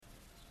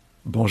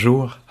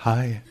Bonjour,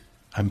 hi,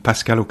 I'm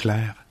Pascal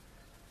Auclair.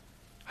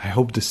 I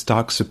hope this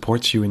talk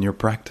supports you in your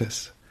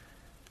practice.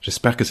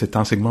 J'espère que cet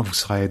enseignement vous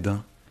sera aidant.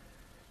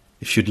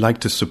 If you'd like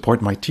to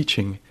support my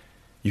teaching,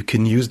 you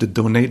can use the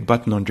donate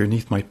button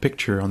underneath my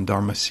picture on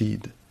Dharma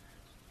Seed.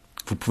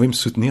 Vous pouvez me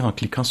soutenir en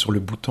cliquant sur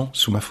le bouton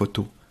sous ma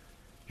photo.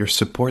 Your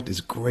support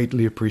is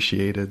greatly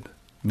appreciated.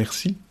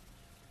 Merci.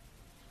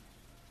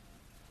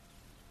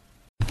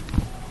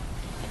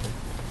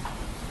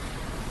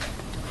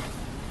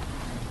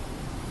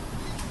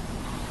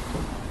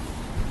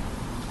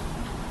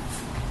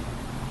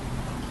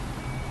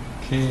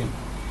 OK.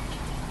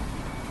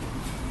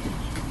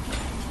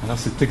 Alors,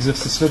 cet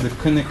exercice-là de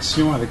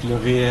connexion avec le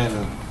réel,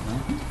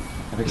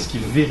 avec ce qui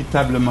est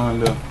véritablement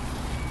là.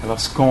 Alors,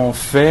 ce qu'on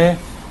fait,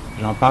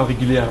 j'en parle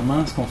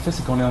régulièrement, ce qu'on fait,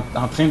 c'est qu'on est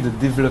en train de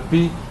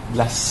développer de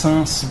la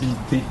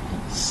sensibilité.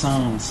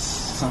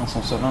 Sens.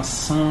 On se rend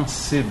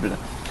sensible.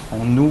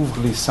 On ouvre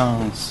les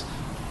sens.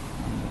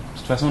 De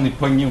toute façon, on est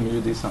pogné au milieu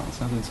des sens,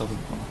 d'une certaine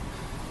forme.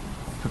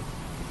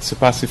 C'est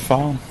pas assez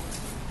fort?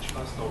 Je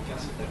pense que ton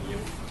casque est à mieux.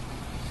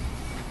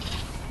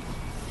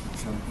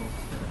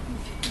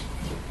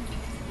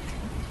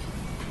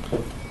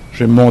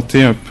 Je vais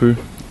monter un peu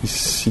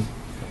ici.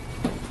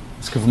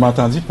 Est-ce que vous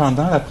m'entendiez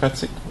pendant la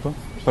pratique ou pas?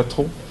 Pas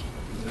trop?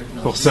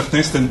 Pour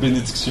certains, c'était une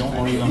bénédiction.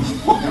 On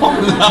l'entend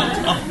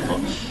pas.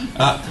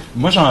 Ah,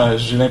 moi,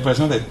 j'ai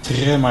l'impression d'être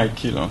très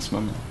miké là, en ce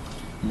moment.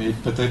 Mais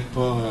peut-être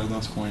pas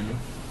dans ce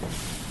coin-là.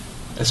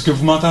 Est-ce que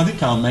vous m'entendez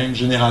quand même,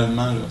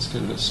 généralement? Là? Est-ce que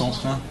le son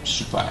se rend?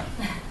 Super.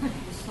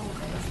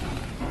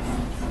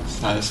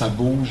 Ça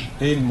bouge.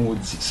 Et le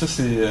maudit. Ça,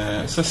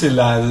 c'est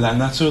la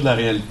nature de la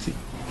réalité.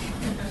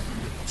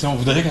 T'sais, on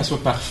voudrait qu'elle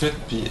soit parfaite,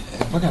 puis elle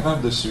n'est pas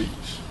capable de suivre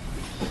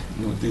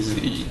nos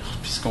désirs,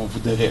 puis ce qu'on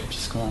voudrait, puis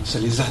c'est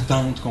les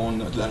attentes qu'on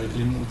a,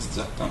 les maudites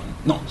attentes.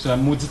 Non, c'est la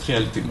maudite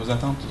réalité. Nos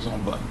attentes sont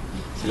bonnes.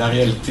 C'est la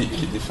réalité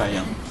qui est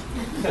défaillante.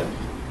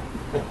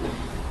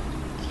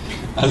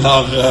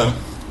 Alors,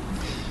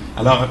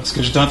 ce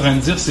que j'étais en train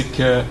de dire, c'est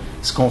que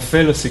ce qu'on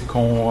fait, là, c'est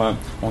qu'on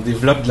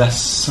développe de la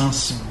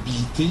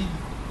sensibilité.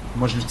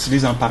 Moi, je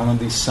l'utilise en parlant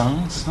des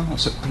sens. On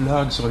se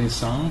plug sur les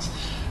sens.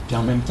 Puis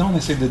en même temps, on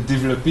essaie de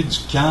développer du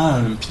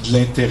calme puis de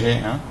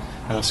l'intérêt.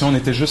 Alors, si on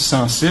était juste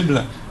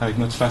sensible avec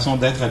notre façon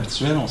d'être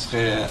habituelle, on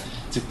serait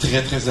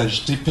très, très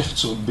agité,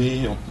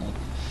 perturbé.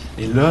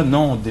 Et là,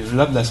 non, on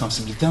développe de la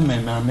sensibilité, mais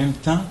en même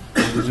temps,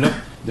 on développe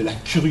de la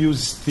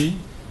curiosité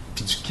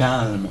puis du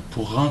calme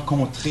pour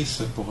rencontrer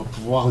ça, pour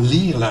pouvoir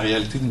lire la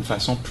réalité d'une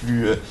façon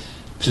plus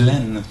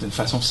pleine, d'une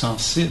façon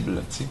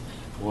sensible,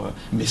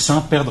 mais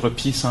sans perdre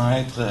pied, sans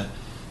être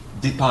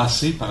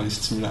dépassé par les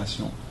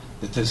stimulations.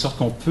 De telle sorte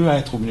qu'on peut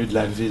être au milieu de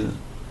la ville,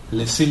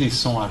 laisser les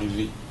sons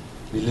arriver,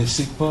 les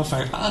laisser pas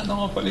faire « Ah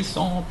non, pas les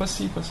sons, pas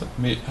ci, pas ça ».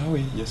 Mais « Ah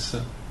oui, il y a ça.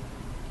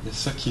 Il y a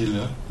ça qui est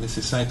là. »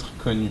 Laissez ça être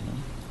connu.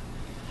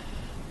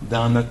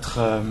 Dans notre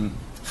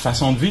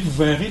façon de vivre, vous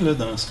verrez là,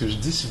 dans ce que je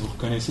dis, si vous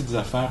reconnaissez des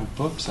affaires ou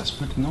pas, puis ça se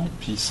peut que non,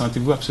 puis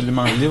sentez-vous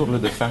absolument libre là,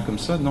 de faire comme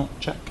ça, non,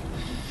 check.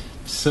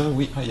 Puis ça,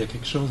 oui, il y a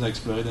quelque chose à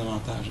explorer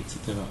davantage,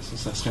 etc.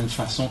 Ça serait une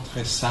façon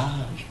très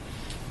sage,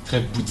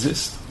 très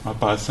bouddhiste, en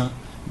passant,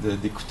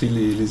 d'écouter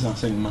les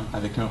enseignements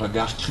avec un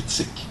regard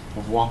critique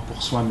pour voir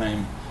pour soi-même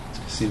est-ce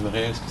que c'est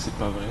vrai, est-ce que c'est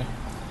pas vrai.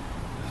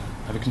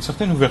 Avec une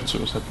certaine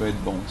ouverture, ça peut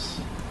être bon aussi,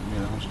 un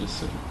mélange de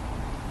ça.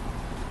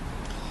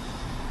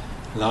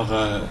 Alors,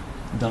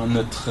 dans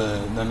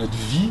notre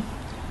vie,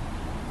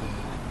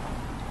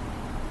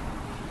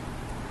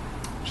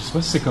 je ne sais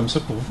pas si c'est comme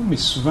ça pour vous, mais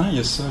souvent il y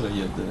a ça, là, il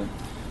y a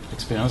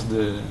l'expérience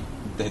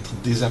d'être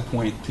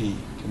désappointé,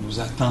 que nos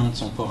attentes ne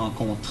sont pas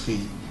rencontrées,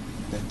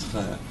 d'être...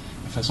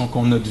 la façon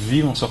qu'on a de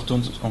vivre, on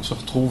se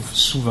retrouve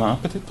souvent,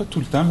 peut-être pas tout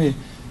le temps, mais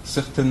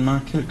certainement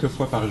quelques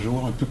fois par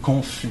jour, un peu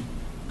confus.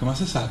 Comment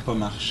ça n'a pas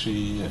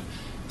marché?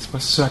 C'est pas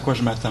ce à quoi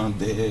je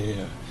m'attendais.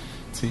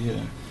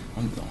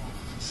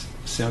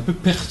 C'est un peu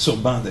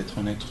perturbant d'être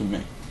un être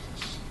humain.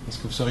 Est-ce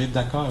que vous seriez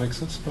d'accord avec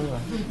ça?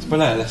 C'est pas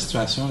la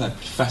situation la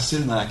plus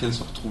facile dans laquelle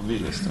se retrouver.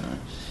 Là.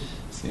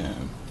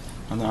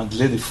 En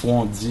anglais, des fois,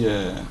 on dit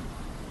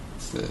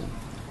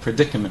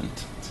predicament.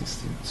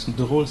 C'est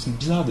une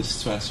bizarre de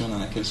situation dans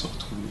laquelle se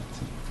retrouver.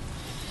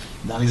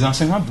 Dans les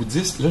enseignements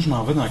bouddhistes, là, je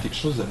m'en vais dans quelque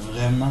chose de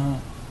vraiment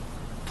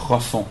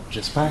profond.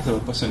 J'espère que ça ne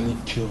va pas sonner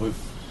creux.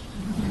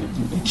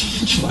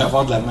 Qu'il va y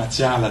avoir de la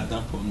matière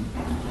là-dedans pour nous.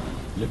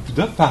 Le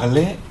Bouddha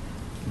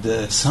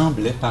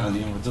semblait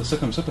parler, on va dire ça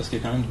comme ça, parce qu'il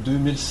y a quand même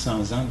 2600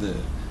 ans de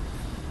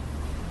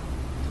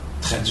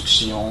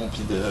traduction,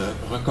 puis de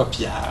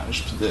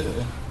recopiage,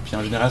 puis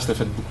en général, c'était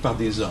fait beaucoup par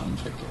des hommes.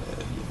 Fait que,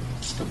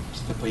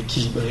 c'était pas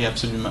équilibré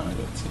absolument.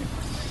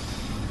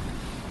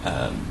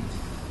 Là,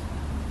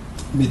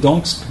 mais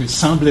donc, ce que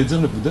semblait dire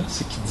le Bouddha,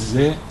 c'est qu'il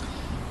disait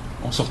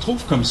on se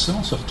retrouve comme ça,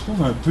 on se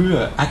retrouve un peu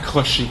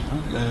accroché,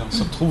 on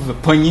se retrouve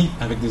pogné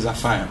avec des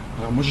affaires.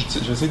 Alors moi,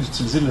 j'essaie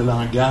d'utiliser le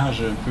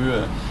langage un peu,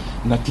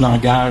 notre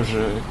langage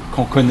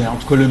qu'on connaît, en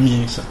tout cas le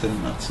mien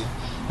certainement. T'sais.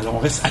 Alors on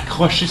reste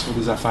accroché sur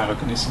des affaires,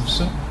 reconnaissez-vous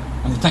ça?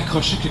 On est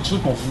accroché à quelque chose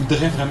qu'on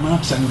voudrait vraiment,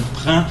 puis ça nous le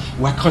prend,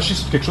 ou accroché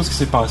sur quelque chose qui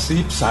s'est passé,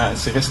 puis ça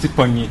c'est resté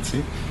pogné, tu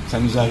sais. Ça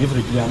nous arrive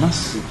régulièrement,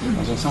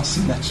 dans un sens,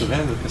 c'est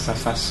naturel que ça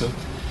fasse ça.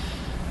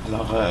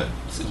 Alors,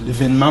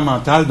 l'événement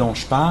mental dont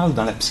je parle,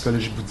 dans la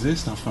psychologie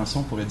bouddhiste, en français,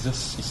 on pourrait dire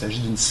qu'il s'agit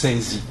d'une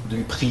saisie,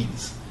 d'une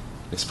prise.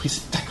 L'esprit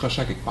s'est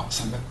accroché à quelque part.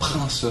 Ça me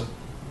prend ça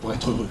pour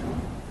être heureux.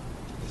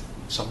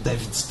 Une sorte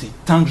d'avidité.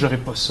 Tant que j'aurais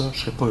pas ça, je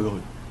serais pas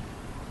heureux.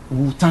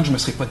 Ou tant que je me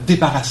serais pas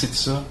débarrassé de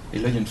ça, et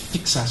là, il y a une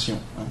fixation.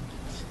 Hein.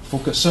 Il faut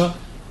que ça...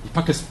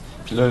 Pas que,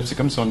 puis là, c'est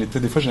comme si on était...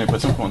 Des fois, j'ai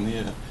l'impression qu'on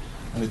est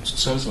tout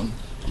seul sur une...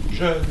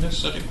 Je ne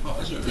serai pas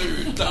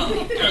heureux tant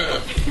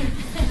que...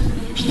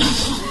 Puis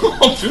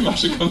on peut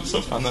marcher comme ça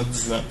pendant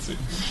 10 ans, tu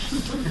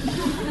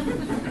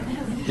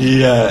sais.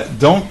 Et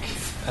donc,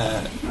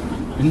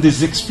 une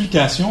des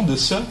explications de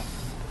ça,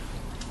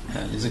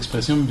 les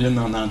expressions me viennent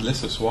en anglais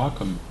ce soir,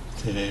 comme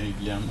très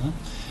régulièrement,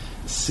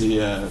 c'est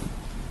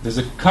there's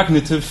a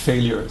cognitive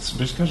failure.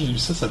 Quand j'ai lu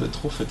ça, ça m'a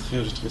trop fait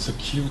rire, j'ai trouvé ça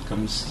cute.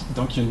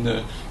 Donc, il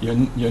y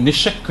a un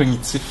échec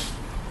cognitif.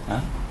 Hein?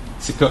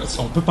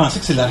 On peut penser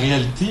que c'est la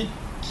réalité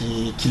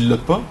qui ne l'a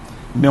pas,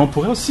 mais on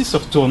pourrait aussi se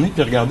retourner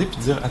puis regarder puis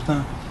dire, attends,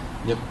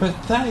 il y a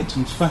peut-être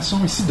une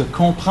façon ici de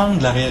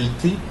comprendre la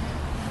réalité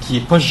qui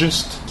n'est pas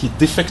juste, qui est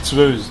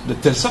défectueuse, de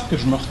telle sorte que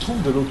je me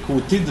retrouve de l'autre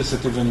côté de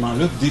cet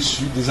événement-là,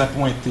 déçu,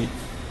 désappointé.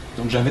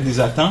 Donc j'avais des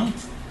attentes.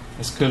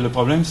 Est-ce que le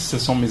problème, ce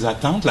sont mes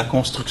attentes, la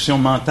construction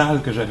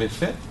mentale que j'avais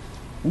faite,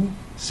 ou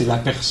c'est la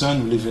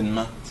personne ou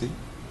l'événement, tu sais?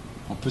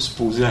 On peut se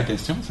poser la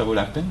question, ça vaut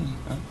la peine.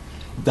 Hein?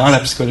 Dans la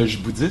psychologie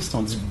bouddhiste,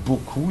 on dit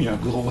beaucoup, il y a un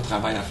gros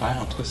travail à faire,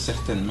 en tout cas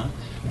certainement,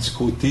 du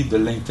côté de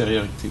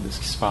l'intériorité de ce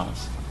qui se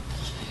passe.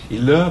 Et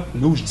là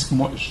où je dis que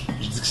moi,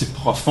 je dis que c'est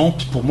profond,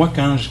 puis pour moi,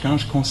 quand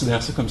je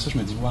considère ça comme ça, je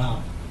me dis, waouh,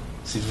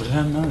 c'est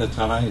vraiment le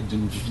travail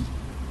d'une vie,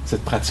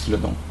 cette pratique-là.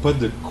 Donc, pas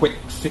de quick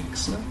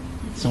fix, là.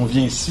 Si on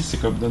vient ici, c'est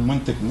comme, donne-moi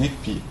une technique,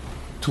 puis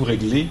tout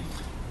régler.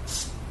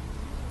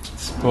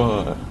 C'est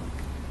pas...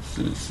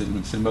 C'est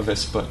le mauvais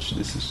spot,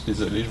 je suis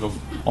désolé,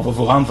 on va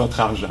vous rendre votre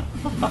argent.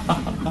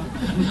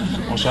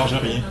 On ne charge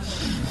rien.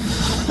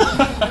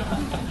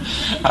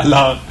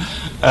 Alors,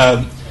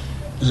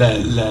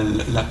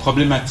 la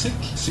problématique,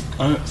 c'est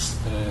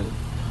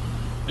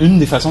une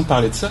des façons de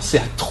parler de ça, c'est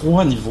à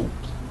 3 niveaux.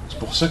 C'est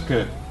pour ça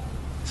que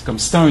c'est comme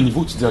si tu as un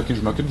niveau, tu dis, OK,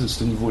 je m'occupe de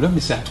ce niveau-là,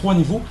 mais c'est à 3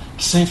 niveaux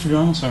qui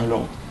s'influencent un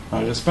l'autre.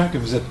 Alors, j'espère que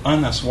vous êtes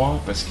un à soir,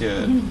 parce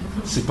que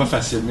c'est pas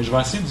facile. Mais je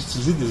vais essayer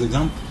d'utiliser des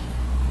exemples.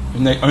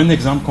 Un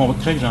exemple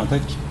concret que j'ai en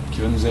tête qui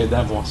va nous aider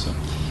à voir ça.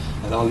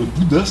 Alors, le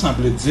Bouddha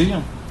semblait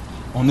dire,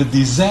 on a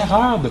des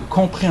erreurs de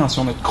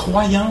compréhension, notre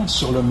croyance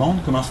sur le monde,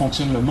 comment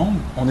fonctionne le monde,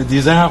 on a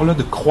des erreurs là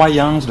de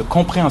croyance, de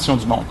compréhension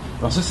du monde.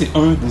 Alors ça, c'est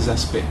un des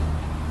aspects.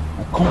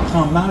 On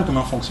comprend mal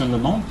comment fonctionne le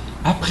monde.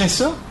 Après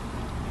ça,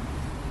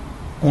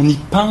 on y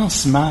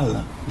pense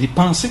mal. Les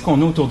pensées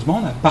qu'on a autour du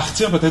monde, à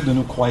partir peut-être de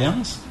nos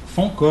croyances,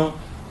 font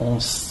qu'on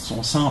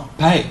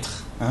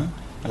s'empêtre. Hein?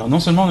 Alors,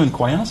 non seulement on a une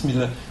croyance, mais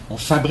on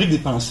fabrique des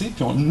pensées,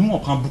 puis on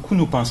prend beaucoup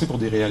nos pensées pour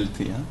des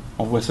réalités. Hein?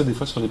 On voit ça des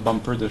fois sur les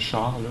bumpers de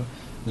char, là.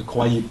 Ne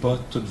croyez pas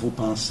toutes vos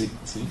pensées.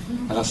 T'sais.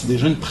 Alors, c'est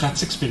déjà une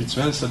pratique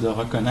spirituelle, ça, de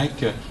reconnaître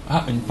que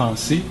une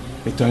pensée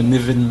est un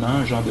événement,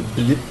 un genre de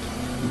blip,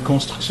 une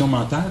construction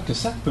mentale, que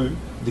ça peut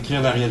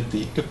décrire la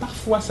réalité, que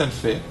parfois ça le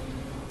fait,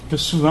 que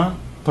souvent,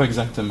 pas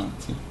exactement.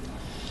 T'sais.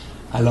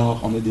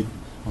 Alors,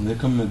 on a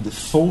comme des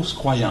fausses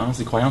croyances,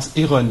 des croyances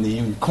erronées,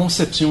 une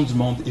conception du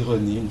monde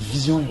erronée, une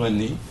vision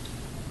erronée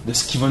de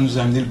ce qui va nous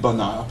amener le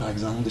bonheur, par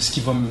exemple, de ce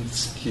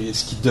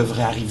qui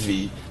devrait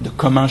arriver, de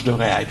comment je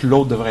devrais être,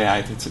 l'autre devrait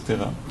être, etc.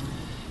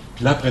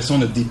 Puis là, après ça,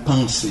 on a des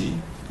pensées,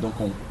 donc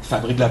on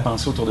fabrique de la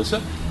pensée autour de ça,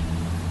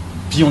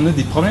 puis on a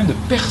des problèmes de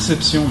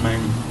perception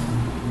même.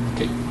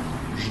 OK,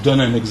 je donne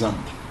un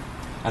exemple.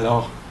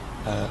 Alors,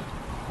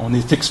 on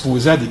est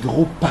exposé à des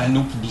gros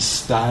panneaux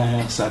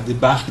publicitaires, ça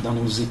débarque dans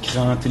nos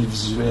écrans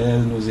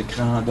télévisuels, nos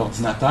écrans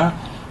d'ordinateur.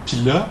 Puis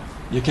là,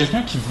 il y a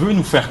quelqu'un qui veut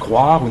nous faire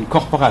croire, ou une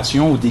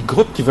corporation, ou des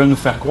groupes qui veulent nous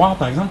faire croire,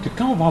 par exemple, que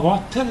quand on va avoir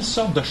telle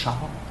sorte de char,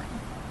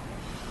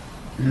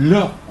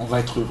 là, on va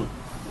être heureux.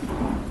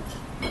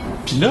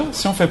 Puis là,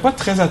 si on ne fait pas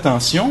très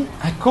attention,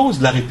 à cause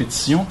de la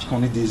répétition, puis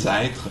qu'on est des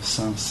êtres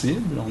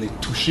sensibles, on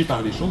est touché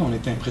par les choses, on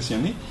est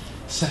impressionné,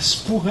 ça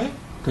se pourrait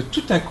que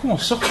tout à coup, on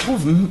se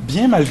retrouve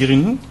bien malgré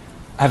nous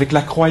avec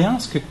la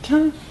croyance que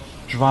quand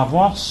je vais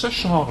avoir ce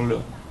char-là,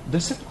 de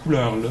cette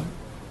couleur-là,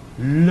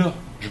 là,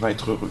 je vais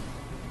être heureux.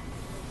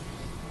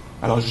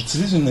 Alors,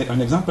 j'utilise un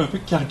exemple un peu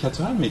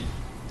caricatural, mais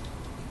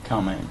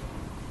quand même,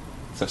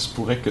 ça se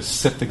pourrait que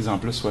cet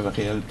exemple-là soit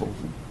réel pour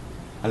vous.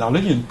 Alors là,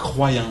 il y a une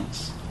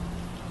croyance.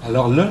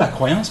 Alors là, la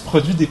croyance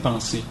produit des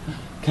pensées.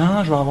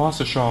 Quand je vais avoir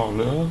ce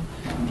char-là,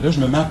 là, je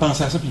me mets à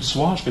penser à ça, puis le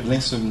soir, je fais de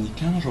l'insomnie.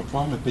 Quand je vais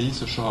pouvoir me payer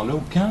ce char-là,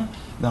 ou quand,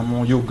 dans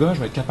mon yoga,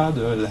 je vais être capable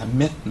de la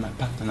mettre, ma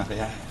patte en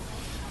arrière.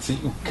 T'sais,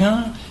 ou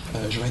quand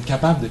je vais être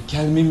capable de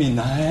calmer mes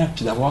nerfs,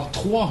 puis d'avoir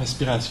 3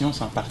 respirations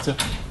sans partir.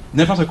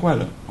 N'importe quoi,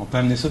 là. On peut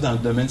amener ça dans le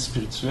domaine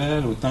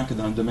spirituel, autant que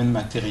dans le domaine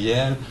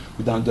matériel,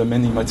 ou dans le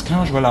domaine émotif.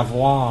 Quand je vais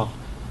l'avoir,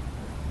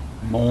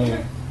 mon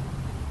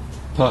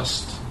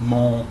poste,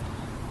 mon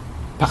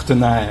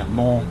partenaire,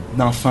 mon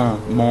enfant,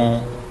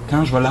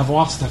 quand je vais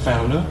l'avoir cette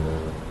affaire-là,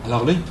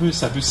 alors là,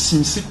 ça peut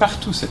s'immiscer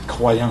partout, cette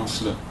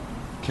croyance-là,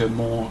 que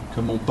mon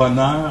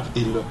bonheur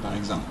est là, par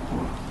exemple.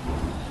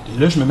 Et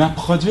là, je me mets à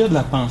produire de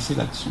la pensée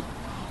là-dessus.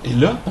 Et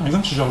là, par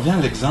exemple, si je reviens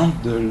à l'exemple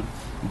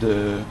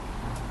de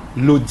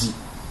l'Audi.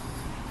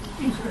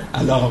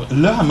 Alors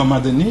là, à un moment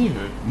donné,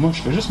 moi,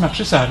 je fais juste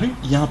marcher sur la rue,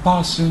 il en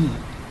passe une.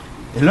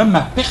 Et là,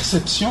 ma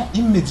perception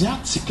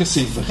immédiate, c'est que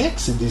c'est vrai que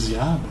c'est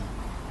désirable.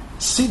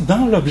 C'est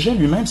dans l'objet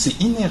lui-même, c'est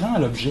inhérent à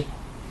l'objet.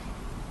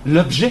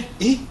 L'objet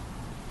est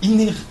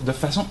de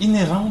façon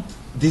inhérente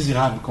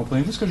désirable.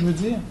 Comprenez-vous ce que je veux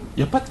dire? Il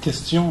n'y a pas de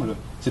question, là.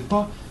 C'est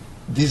pas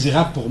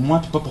désirable pour moi,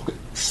 puis pas pour...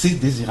 C'est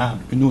désirable.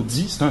 Une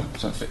Audi, c'est un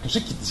fait. Qu'est-ce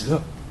qui dit là?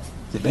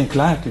 C'est bien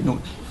clair qu'une Audi...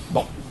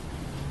 Bon,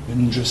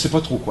 je ne sais pas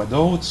trop quoi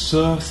d'autre,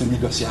 ça, c'est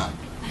négociable.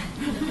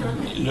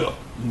 Mais là,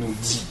 une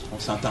Audi, on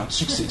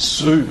s'entend-tu que c'est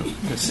sûr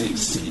que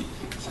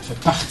ça fait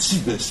partie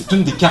de... C'est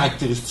une des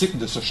caractéristiques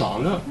de ce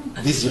char-là,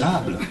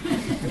 désirable.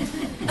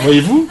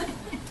 Voyez-vous?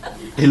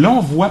 Et là,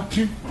 on ne voit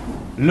plus.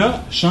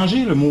 Là,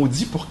 changer le mot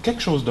dit pour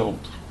quelque chose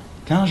d'autre.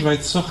 Quand je vais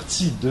être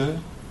sorti de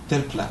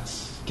telle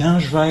place, quand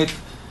je vais être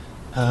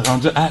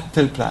rendu à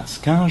telle place,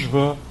 quand je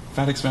vais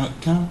faire l'expérience,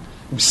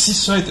 ou si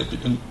ça était...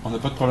 On n'a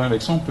pas de problème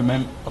avec ça, on peut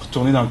même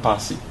retourner dans le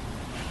passé.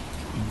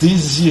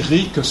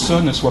 Désirer que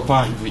ça ne soit pas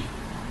arrivé.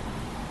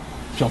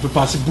 Puis on peut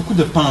passer beaucoup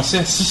de pensées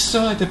à si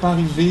ça n'était pas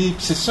arrivé, puis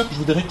c'est ça que je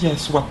voudrais qu'il ne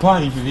soit pas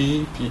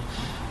arrivé, puis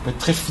on peut être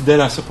très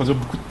fidèle à ça, produire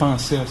beaucoup de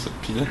pensées à ça.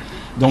 Puis là,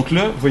 donc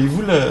là,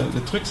 voyez-vous,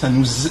 le truc,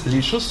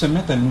 les choses se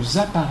mettent à nous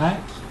apparaître,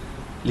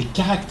 les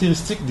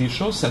caractéristiques des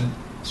choses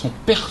sont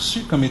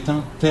perçues comme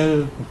étant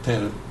telles ou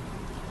telles.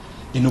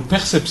 Et nos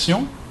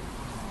perceptions,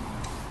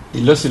 et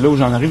là, c'est là où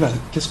j'en arrive à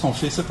qu'est-ce qu'on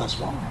fait cet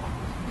soir.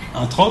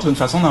 Entre autres, une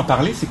façon d'en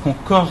parler, c'est qu'on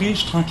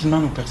corrige tranquillement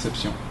nos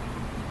perceptions.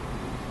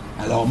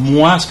 Alors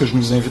moi, ce que je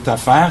nous invite à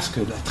faire, ce que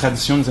la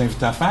tradition nous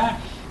invite à faire,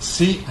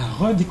 c'est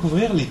à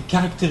redécouvrir les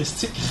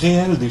caractéristiques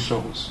réelles des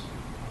choses.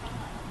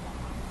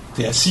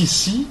 Tu es assis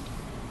ici,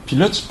 puis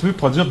là, tu peux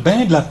produire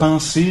bien de la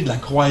pensée, de la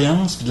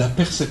croyance, puis de la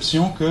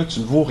perception que tu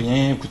ne vaux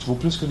rien, ou que tu vaux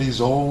plus que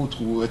les autres,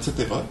 ou etc.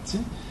 Tu sais.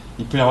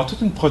 Il peut y avoir toute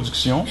une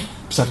production,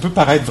 puis ça peut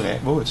paraître vrai.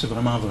 Bon, c'est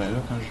vraiment vrai, là,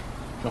 quand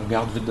je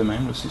regarde vite de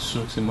même, là, c'est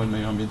sûr que c'est moi le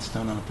meilleur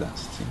méditant dans la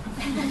place. Tu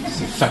sais.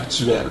 C'est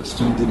factuel,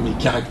 c'est une de mes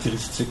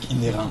caractéristiques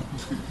inhérentes.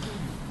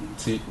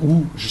 Tu sais,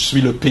 où je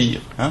suis le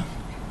pire. Hein?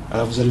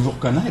 Alors vous allez vous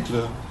reconnaître,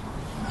 là.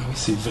 Ah oui,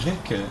 c'est vrai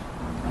que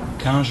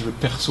quand je me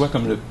perçois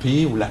comme le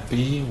pire ou la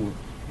pire,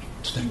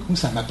 tout d'un coup,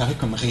 ça m'apparaît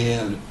comme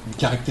réel, une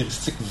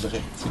caractéristique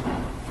vraie. Tu sais.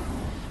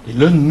 Et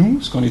là,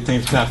 nous, ce qu'on est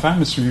invité à faire,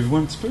 me suivez-vous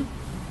un petit peu?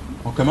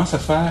 On commence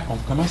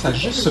à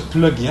juste se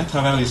plugger à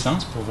travers les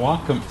sens pour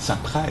voir comme ça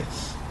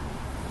presse.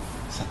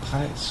 Ça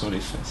presse sur les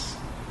fesses.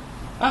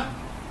 Ah!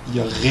 Il y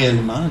a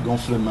réellement un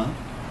gonflement,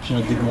 puis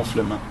un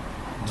dégonflement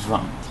du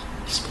ventre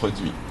qui se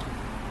produit.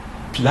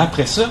 Puis là,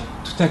 après ça,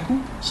 tout à coup,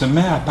 se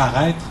met à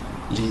apparaître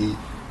les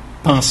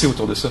pensées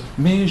autour de ça.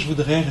 Mais je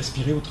voudrais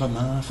respirer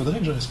autrement. Il faudrait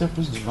que je respire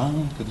plus du ventre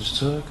que du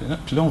ça.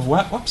 Puis là, on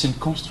voit, c'est une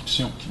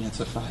construction qui vient de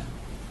se faire.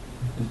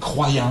 Une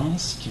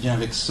croyance qui vient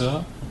avec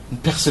ça. Une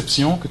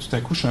perception que tout à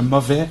coup, je suis un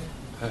mauvais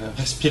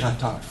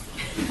respirateur.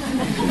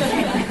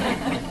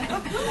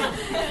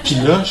 Puis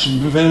là, j'ai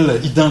une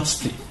nouvelle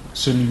identité.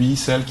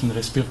 Celle qui ne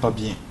respire pas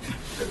bien.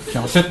 Puis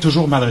en fait,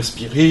 toujours mal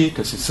respirer,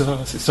 que c'est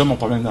ça mon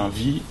problème dans la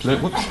vie. Puis là,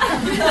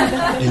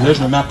 et là,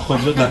 je me mets à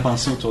produire de la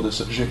pensée autour de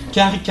ça. Je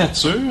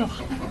caricature,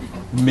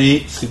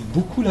 mais c'est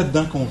beaucoup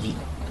là-dedans qu'on vit.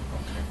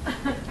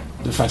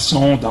 De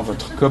façon, dans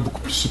votre cas,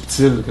 beaucoup plus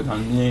subtile que dans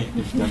le mien,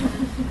 évidemment.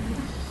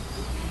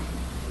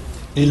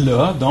 Et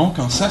là, donc,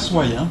 en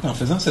s'assoyant, puis en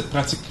faisant cette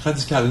pratique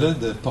radicale-là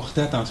de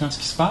porter attention à ce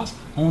qui se passe,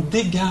 on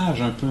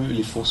dégage un peu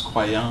les fausses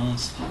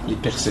croyances, les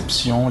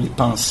perceptions, les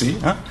pensées.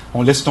 Hein?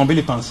 On laisse tomber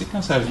les pensées.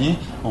 Quand ça vient,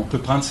 on peut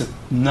prendre cette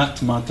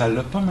note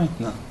mentale-là. Pas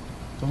maintenant.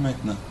 Pas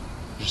maintenant.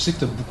 Je sais que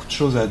tu as beaucoup de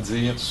choses à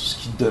dire sur ce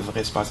qui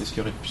devrait se passer, ce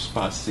qui aurait pu se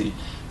passer.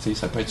 Tu sais,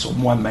 ça peut être sur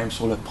moi-même,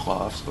 sur le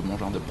prof. C'est pas mon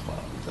genre de prof.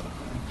 Etc.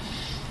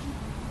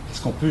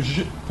 Est-ce qu'on peut...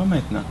 Pas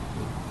maintenant.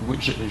 Oui,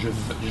 j'ai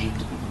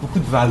beaucoup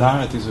de valeur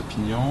à tes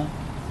opinions.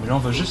 Mais là, on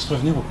va juste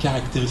revenir aux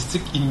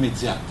caractéristiques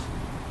immédiates.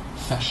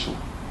 Facho.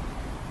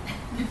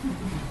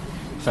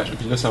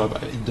 Puis là, ça va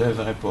pas. Il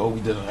devrait pas, ou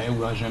il devrait,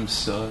 ou j'aime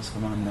ça, c'est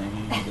comme en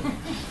Inde,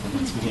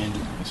 tu viens de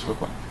là, je sais pas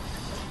quoi.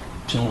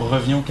 Puis on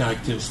revient aux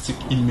caractéristiques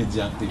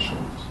immédiates des choses.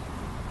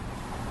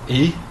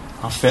 Et,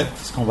 en fait,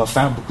 ce qu'on va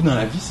faire beaucoup dans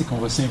la vie, c'est qu'on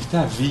va s'inviter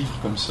à vivre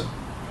comme ça.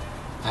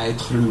 À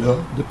être là,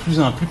 de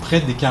plus en plus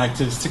près des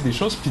caractéristiques des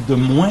choses, puis de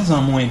moins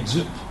en moins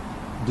dupes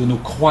de nos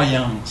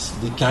croyances,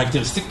 des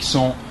caractéristiques qui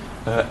sont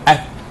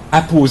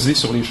apposées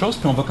sur les choses,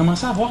 puis on va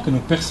commencer à voir que nos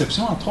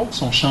perceptions, entre autres,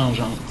 sont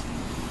changeantes.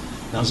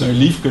 Dans un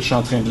livre que je suis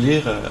en train de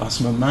lire en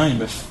ce moment, il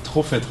m'a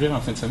trop fait rire en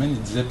fin de semaine,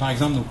 il disait, par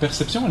exemple, nos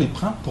perceptions, on les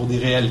prend pour des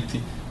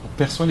réalités. On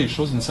perçoit les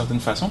choses d'une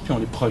certaine façon, puis on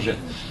les projette.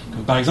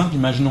 Comme par exemple,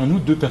 imaginons-nous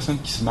deux personnes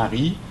qui se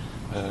marient,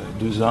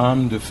 deux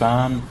hommes, deux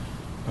femmes,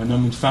 Un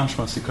homme ou une femme, je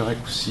pense que c'est correct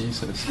aussi,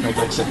 ça peut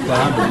être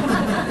acceptable.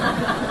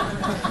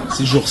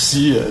 Ces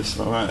jours-ci, c'est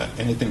vraiment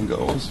anything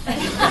goes.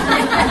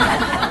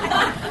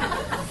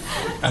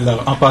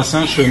 Alors, en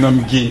passant, je suis un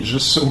homme gay,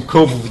 juste au cas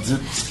où vous vous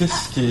dites,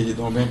 qu'est-ce qui est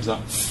donc bien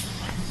bizarre?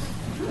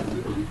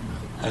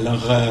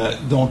 Alors,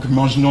 donc,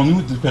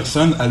 imaginons-nous deux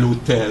personnes à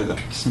l'hôtel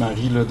qui se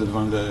marient là,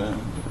 devant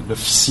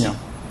l'officiant.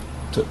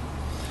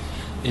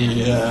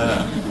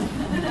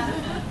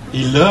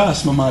 Et là, à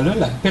ce moment-là,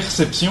 la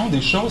perception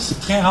des choses, c'est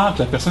très rare que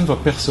la personne va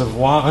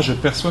percevoir. Ah, je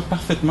perçois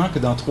parfaitement que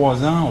dans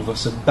 3 ans, on va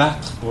se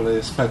battre pour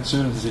les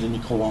spatules et les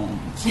micro-ondes.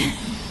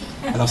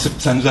 Alors,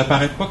 ça ne nous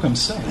apparaît pas comme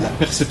ça. La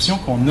perception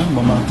qu'on a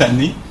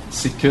momentanée,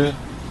 c'est que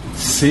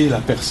c'est la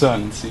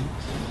personne. T'sais.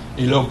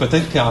 Et là,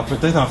 peut-être en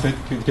fait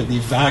qu'il y a des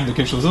vagues de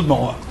quelque chose d'autre,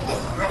 bon,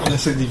 on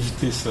essaie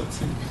d'éviter ça.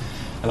 T'sais.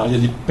 Alors, il y a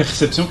des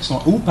perceptions qui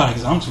sont... Ou, par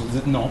exemple, si vous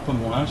dites, non, pas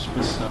moi,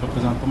 ça ne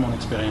représente pas mon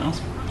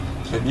expérience.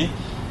 Très bien.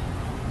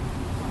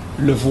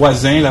 Le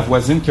voisin, la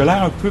voisine qui a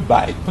l'air un peu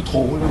bête, pas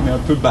trop, là, mais un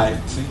peu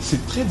bête. T'sais.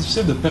 C'est très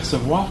difficile de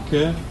percevoir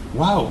que,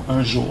 waouh,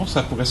 un jour,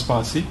 ça pourrait se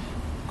passer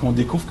qu'on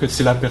découvre que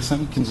c'est la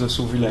personne qui nous a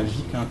sauvé la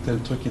vie quand tel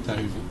truc est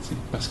arrivé,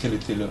 parce qu'elle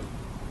était là.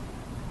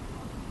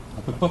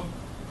 On peut pas.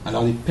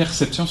 Alors, les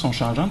perceptions sont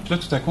changeantes, puis là,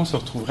 tout à coup, on se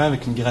retrouverait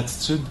avec une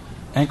gratitude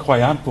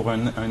incroyable pour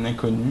un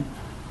inconnu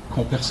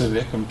qu'on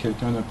percevait comme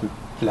quelqu'un d'un peu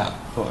plat,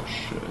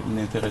 poche,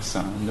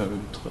 inintéressant,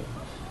 neutre,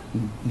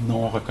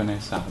 non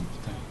reconnaissable,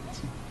 peut-être.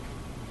 T'sais.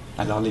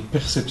 Alors, les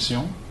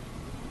perceptions,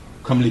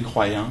 comme les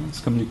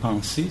croyances, comme les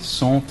pensées,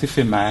 sont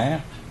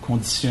éphémères,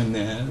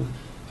 conditionnelles,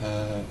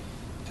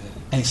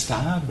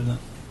 instables.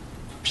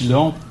 Puis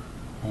là,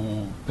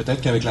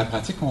 peut-être qu'avec la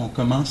pratique, on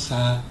commence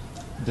à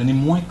donner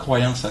moins de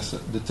croyance à ça.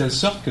 De telle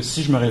sorte que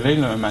si je me réveille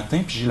là, un matin,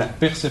 puis j'ai la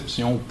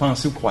perception, ou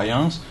pensée ou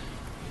croyance,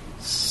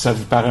 ça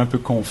vous paraît un peu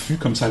confus,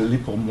 comme ça l'est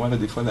pour moi, là,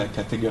 des fois la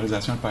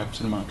catégorisation n'est pas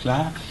absolument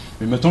claire.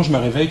 Mais mettons, je me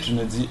réveille et je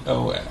me dis, ah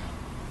ouais,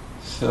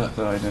 ça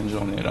va être une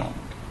journée longue.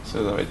 Ça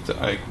va être...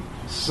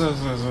 Ça.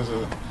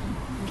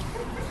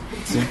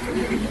 T'sais.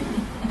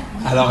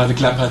 Alors, avec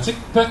la pratique,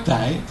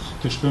 peut-être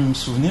que je peux me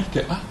souvenir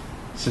que,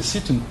 ceci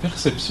est une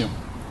perception.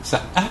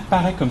 Ça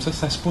apparaît comme ça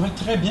se pourrait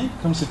très bien,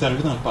 comme c'est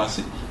arrivé dans le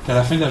passé, qu'à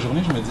la fin de la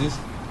journée, je me dise,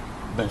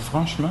 ben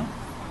franchement,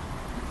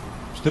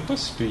 j'étais pas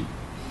si pire.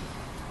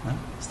 Hein?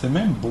 C'était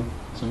même beau.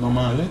 Ce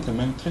moment-là était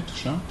même très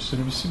touchant, puis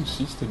celui-ci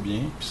aussi, c'était bien.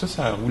 Puis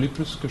ça a roulé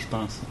plus que je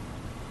pensais.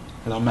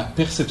 Alors, ma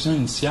perception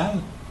initiale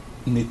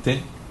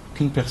n'était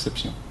qu'une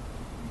perception.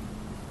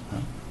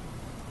 Hein?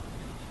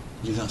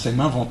 Les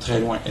enseignements vont très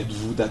loin.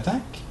 Êtes-vous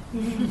d'attaque?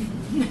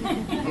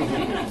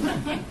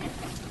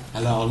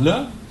 Alors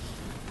là,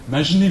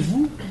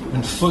 imaginez-vous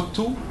une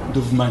photo de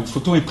vous-même, une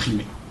photo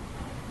imprimée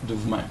de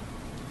vous-même.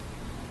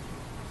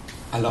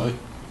 Alors,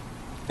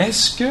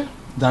 est-ce que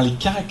dans les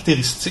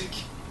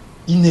caractéristiques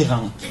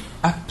inhérentes,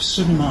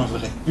 absolument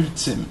vraies,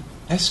 ultimes,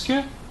 est-ce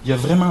qu'il y a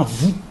vraiment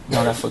vous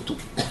dans la photo?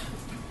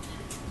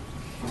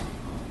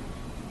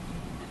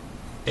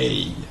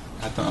 Hey,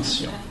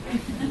 attention.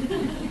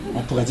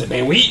 On pourrait dire,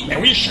 ben oui,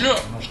 je suis là.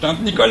 Je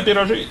tente Nicole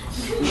Péroger.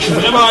 Je suis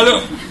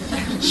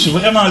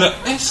vraiment là.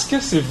 Est-ce que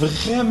c'est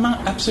vraiment,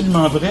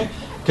 absolument vrai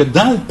que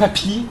dans le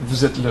papier,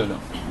 vous êtes là?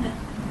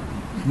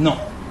 Non.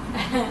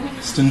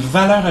 C'est une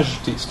valeur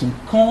ajoutée. C'est une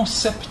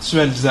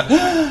conceptualisation.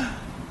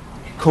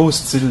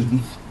 Qu'ose-t-il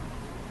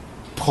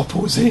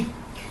proposer?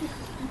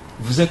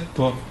 Vous n'êtes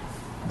pas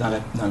dans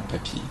le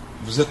papier.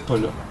 Vous n'êtes pas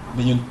là.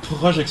 Mais il y a une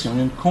projection, il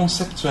y a une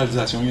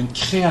conceptualisation, il y a une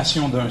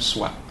création d'un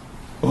soi.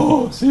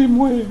 Oh, c'est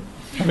moi!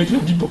 Avec le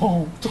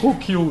biberon, trop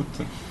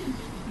cute.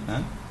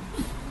 Hein?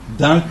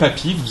 Dans le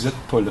papier, vous n'êtes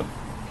pas là.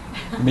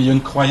 Mais il y a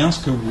une croyance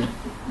que oui,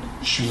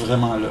 je suis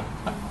vraiment là.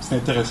 C'est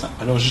intéressant.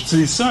 Alors,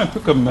 j'utilise ça un peu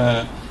comme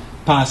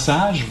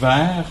passage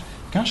vers,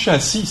 quand je suis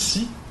assis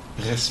ici,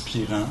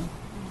 respirant,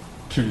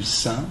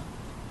 pulsant,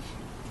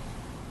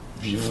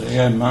 j'ai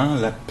vraiment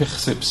la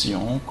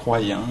perception,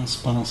 croyance,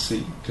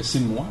 pensée que c'est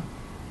moi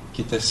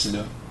qui est assis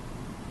là.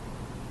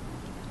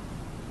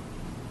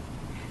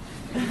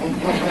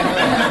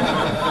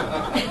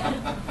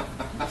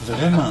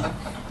 Vraiment.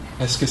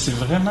 Est-ce que c'est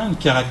vraiment une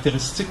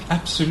caractéristique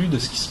absolue de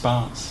ce qui se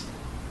passe?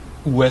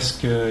 Ou est-ce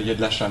qu'il y a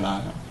de la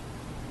chaleur,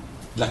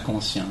 de la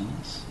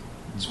conscience,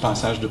 du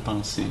passage de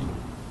pensée? Tu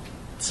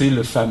sais,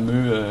 le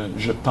fameux «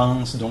 je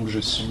pense, donc je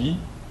suis ».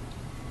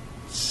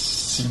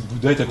 Si le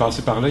Bouddha était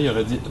passé par là, il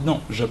aurait dit «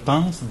 non, je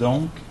pense,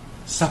 donc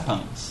ça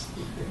pense ».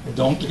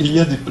 Donc, il y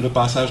a le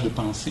passage de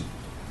pensée.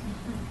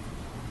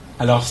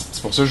 Alors,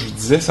 c'est pour ça que je vous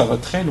disais, ça va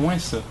très loin,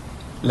 ça.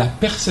 La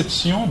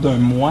perception d'un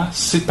moi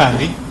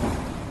séparé.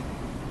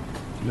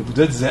 Le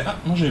Bouddha disait,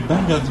 moi j'ai bien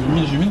regardé,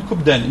 j'ai mis une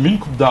couple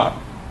d'heures.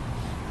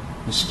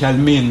 Je me suis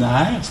calmé les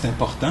nerfs, c'est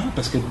important,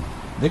 parce que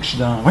dès que je suis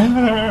dans,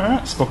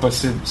 c'est pas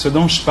possible. Ce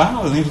dont je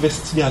parle,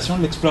 l'investigation,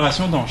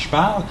 l'exploration dont je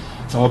parle,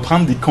 ça va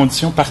prendre des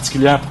conditions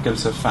particulières pour qu'elle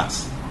se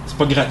fasse. C'est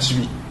pas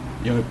gratuit.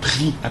 Il y a un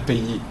prix à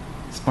payer.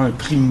 C'est pas un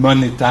prix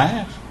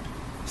monétaire,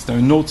 c'est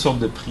une autre sorte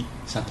de prix.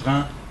 Ça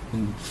prend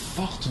une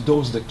forte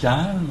dose de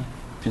calme,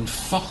 puis une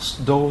forte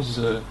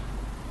dose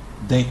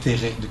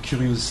d'intérêt, de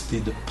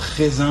curiosité, de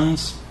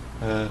présence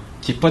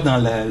qui n'est pas dans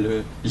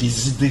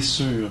les idées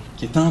sûres,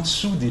 qui est en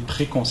dessous des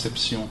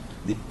préconceptions,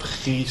 des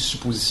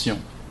présuppositions,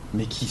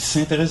 mais qui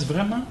s'intéresse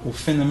vraiment aux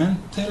phénomènes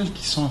tels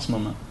qu'ils sont en ce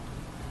moment.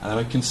 Alors,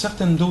 avec une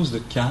certaine dose de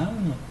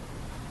calme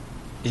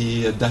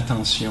et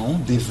d'attention,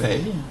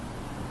 d'éveil,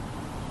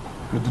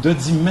 le Bouddha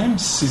dit, même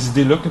ces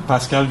idées-là que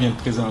Pascal vient de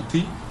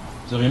présenter,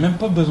 vous n'auriez même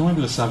pas besoin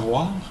de le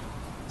savoir,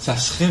 ça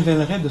se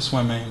révélerait de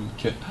soi-même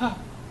que,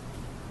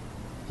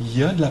 il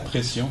y a de la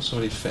pression sur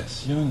les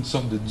fesses, il y a une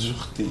sorte de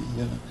dureté, il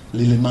y a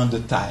l'élément de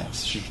terre,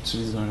 si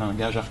j'utilise un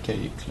langage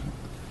archaïque. Là.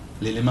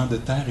 L'élément de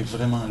terre est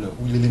vraiment là,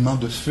 ou l'élément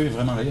de feu est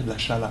vraiment là, il y a de la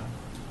chaleur.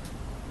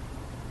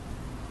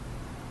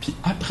 Puis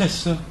après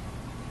ça,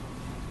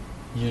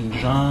 il y a une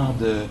genre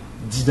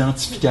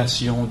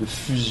d'identification, de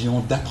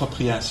fusion,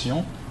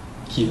 d'appropriation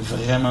qui est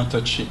vraiment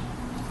touchée.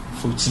 Il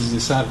faut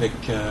utiliser ça avec,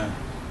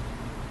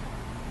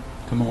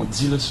 comme on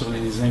dit là, sur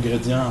les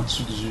ingrédients en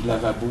dessous du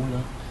lavabo, là.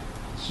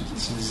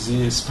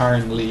 Utiliser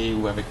sparingly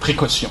ou avec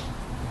précaution.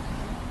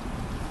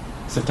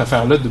 Cette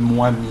affaire-là de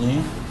moi-mien,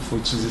 il faut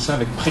utiliser ça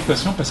avec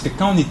précaution parce que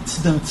quand on est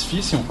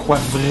identifié, si on croit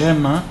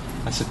vraiment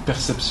à cette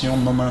perception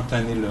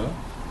momentanée-là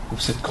ou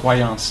cette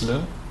croyance-là,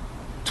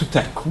 tout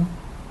à coup,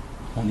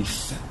 on est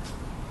fait.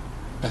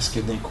 Parce que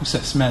d'un coup,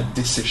 ça se met à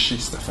dessécher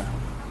cette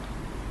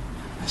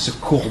affaire-là, à se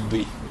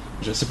courber.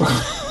 Je ne sais pas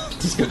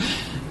comment.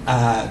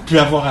 À plus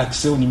avoir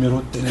accès au numéro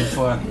de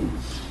téléphone.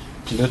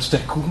 Puis là, tout à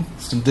coup,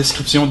 c'est une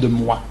description de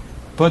moi.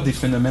 Pas des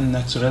phénomènes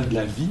naturels de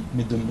la vie,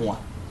 mais de moi.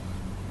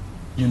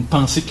 Il y a une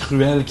pensée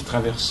cruelle qui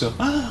traverse ça.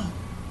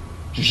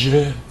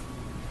 Je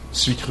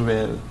suis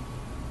cruel.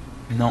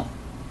 Non.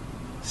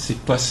 C'est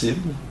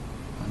possible,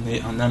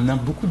 en amenant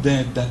beaucoup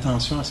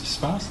d'attention à ce qui se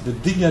passe, de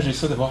dégager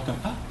ça, de voir comme,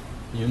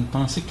 il y a une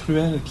pensée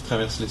cruelle qui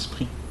traverse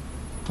l'esprit.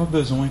 Pas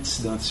besoin de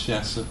s'identifier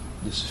à ça,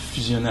 de se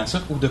fusionner à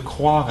ça, ou de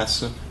croire à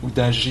ça, ou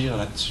d'agir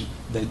là-dessus,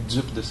 d'être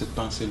dupe de cette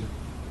pensée-là.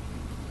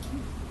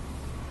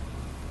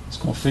 Ce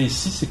qu'on fait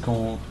ici, c'est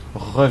qu'on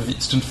revient.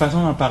 C'est une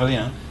façon d'en parler.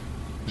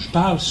 Je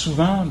parle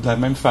souvent de la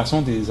même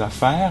façon des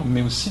affaires,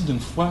 mais aussi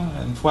d'une fois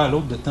à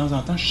l'autre, de temps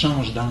en temps, je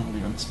change d'angle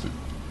un petit peu.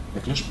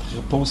 Donc là, je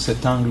propose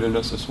cet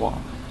angle-là ce soir.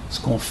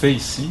 Ce qu'on fait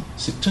ici,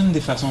 c'est une des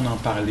façons d'en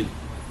parler.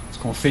 Ce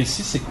qu'on fait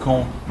ici, c'est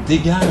qu'on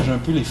dégage un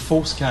peu les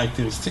fausses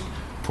caractéristiques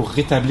pour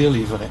rétablir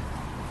les vraies.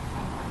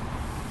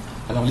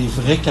 Alors, les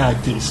vraies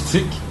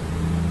caractéristiques,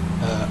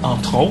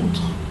 entre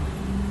autres,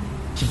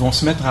 qui vont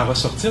se mettre à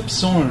ressortir, puis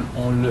ça,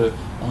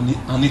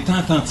 en étant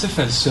attentif,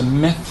 elles se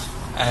mettent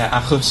à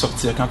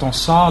ressortir. Quand on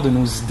sort de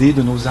nos idées,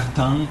 de nos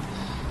attentes,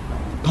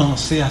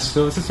 penser à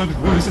ça, c'est ça que je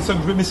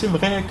veux, mais c'est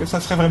vrai que ça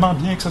serait vraiment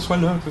bien que ce soit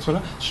là,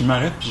 Je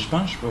m'arrête, puis je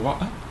pense, je peux voir,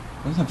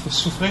 ça me fait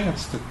souffrir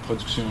cette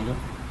production-là.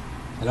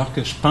 Alors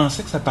que je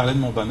pensais que ça parlait de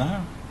mon bonheur,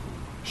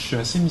 je suis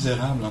assez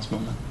misérable en ce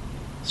moment,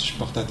 si je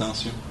porte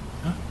attention.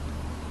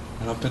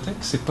 Alors peut-être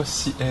que c'est pas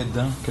si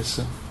aidant que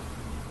ça.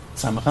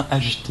 Ça me rend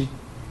agité.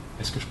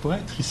 Est-ce que je pourrais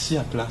être ici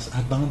à place,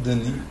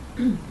 abandonné?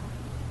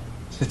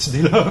 Cette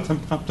idée-là, ça me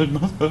prend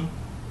absolument ça.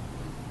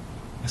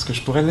 Est-ce que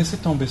je pourrais laisser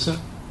tomber ça?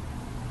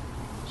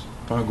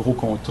 C'est pas un gros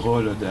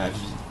contrat là, de la vie,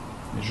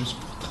 mais juste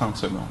pour 30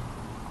 secondes.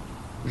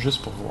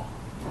 Juste pour voir.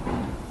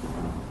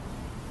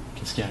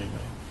 Qu'est-ce qui arriverait?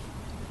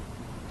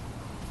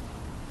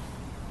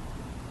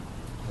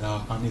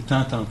 Alors, en étant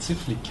attentif,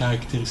 les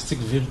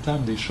caractéristiques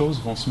véritables des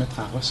choses vont se mettre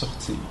à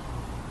ressortir.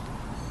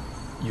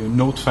 Il y a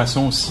une autre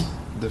façon aussi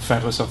de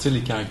faire ressortir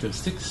les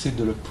caractéristiques, c'est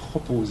de le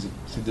proposer.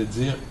 C'est de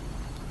dire,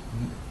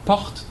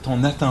 porte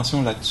ton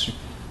attention là-dessus.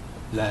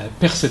 La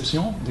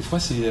perception, des fois,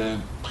 c'est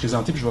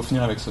présenté, puis je vais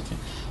finir avec ça, tiens.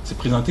 C'est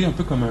présenté un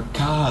peu comme un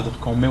cadre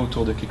qu'on met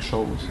autour de quelque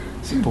chose.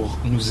 C'est pour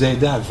nous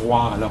aider à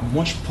voir. Alors,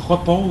 moi, je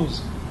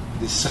propose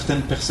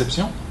certaines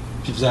perceptions,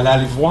 puis vous allez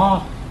aller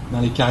voir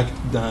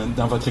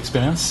dans votre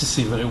expérience si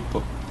c'est vrai ou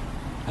pas.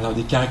 Alors,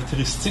 des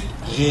caractéristiques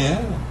réelles,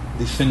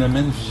 des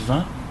phénomènes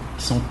vivants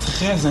qui sont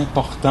très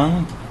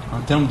importantes en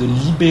termes de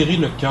libérer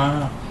le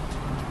cœur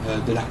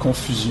de la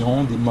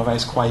confusion, des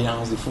mauvaises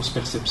croyances, des fausses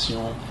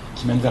perceptions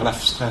qui mènent vers la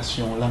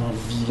frustration,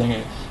 l'envie,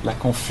 la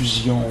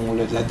confusion,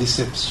 la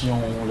déception,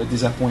 le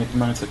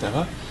désappointement, etc.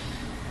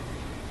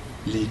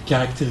 Les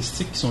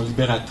caractéristiques qui sont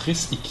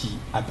libératrices et qui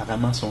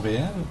apparemment sont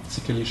réelles,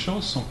 c'est que les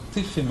choses sont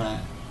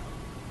éphémères,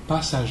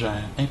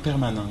 passagères,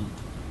 impermanentes.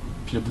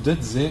 Puis le Bouddha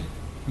disait,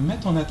 mets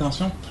ton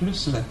attention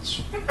plus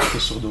là-dessus que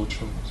sur d'autres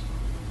choses.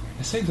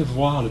 Essaye de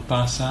voir le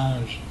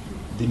passage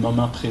des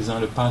moments présents,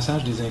 le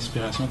passage des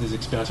inspirations, des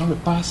expirations, le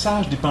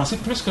passage des pensées,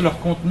 plus que leur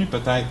contenu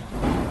peut-être.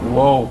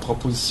 Wow,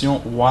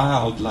 proposition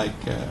wild,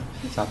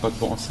 ça n'a pas de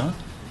bon sens.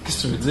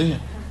 Qu'est-ce que tu veux dire?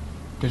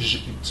 Que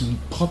tu me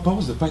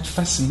proposes de ne pas être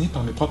fasciné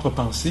par mes propres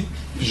pensées,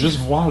 puis juste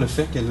voir le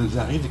fait qu'elles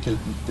arrivent et qu'elles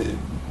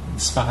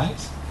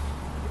disparaissent?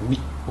 Oui,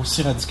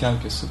 aussi radical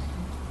que ça.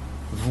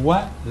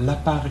 Vois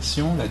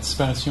l'apparition, la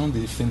disparition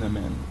des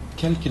phénomènes,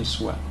 quels qu'ils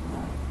soient.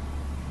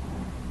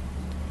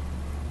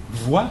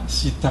 Vois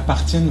s'ils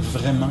t'appartiennent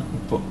vraiment ou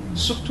pas.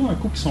 Surtout un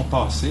coup qu'ils sont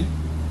passés,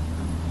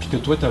 puis que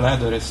toi, tu as l'air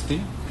de rester,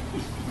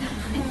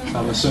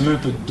 ça va semer un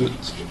peu de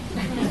doute.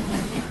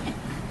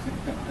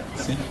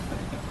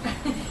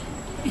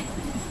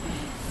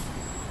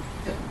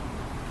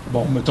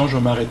 Bon, mettons, je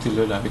vais m'arrêter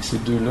là. Avec ces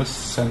deux-là,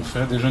 ça nous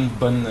ferait déjà une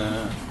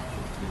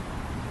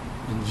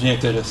vie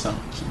intéressante.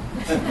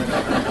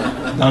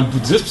 Dans le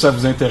bouddhisme, ça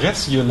vous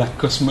intéresse, il y a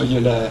il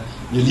y a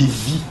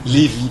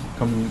les vies,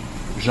 comme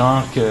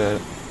genre que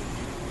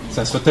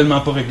ça sera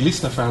tellement pas réglé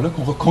cette affaire-là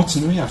qu'on va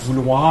continuer à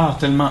vouloir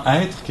tellement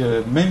être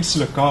que même si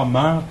le corps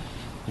meurt,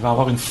 il va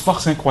avoir une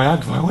force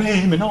incroyable qui va dire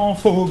oui, mais non, il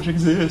faut que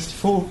j'existe, il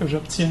faut que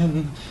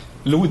j'obtienne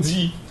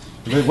l'audit.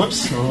 Puis là,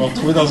 oups, on va me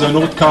retrouver dans un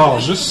autre corps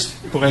juste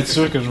pour être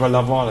sûr que je vais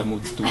l'avoir, la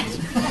maudite audit.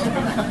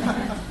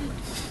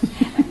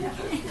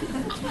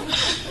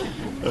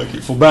 Ok,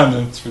 il faut ban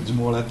un petit peu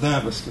d'humour là-dedans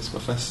parce que c'est pas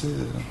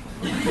facile.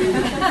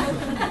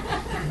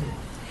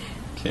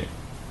 Ok.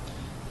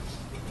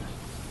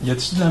 Y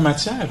a-t-il de la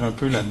matière un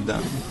peu là-dedans?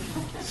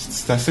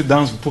 C'est assez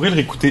dense. Vous pourrez le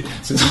réécouter.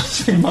 Ces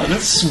enseignements-là,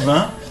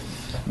 souvent,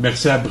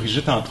 merci à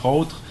Brigitte, entre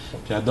autres,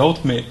 puis à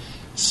d'autres, mais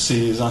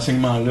ces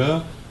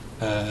enseignements-là,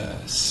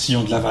 s'ils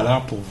ont de la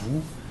valeur pour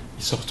vous,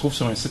 ils se retrouvent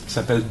sur un site qui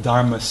s'appelle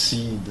Dharma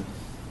Seed.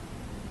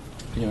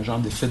 Il y a un genre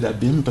d'effet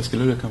d'abîme, parce que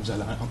là, quand vous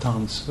allez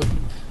entendre ça,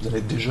 vous allez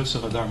être déjà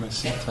sur un Dharma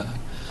Seed.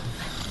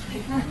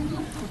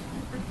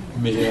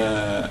 Mais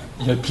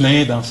il y a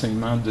plein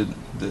d'enseignements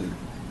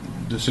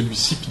de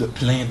celui-ci, puis de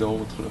plein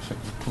d'autres. Là. Fait que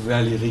vous pouvez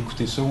aller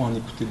réécouter ça ou en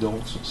écouter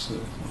d'autres sur ça.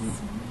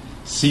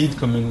 Seed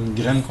comme une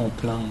graine qu'on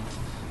plante.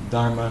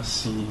 Dharma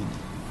Seed.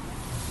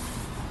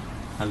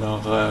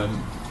 Alors,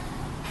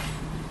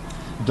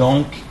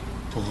 donc,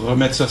 pour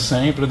remettre ça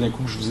simple, d'un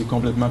coup, je vous ai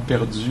complètement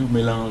perdu ou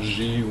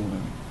mélangé,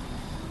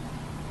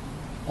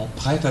 on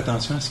prête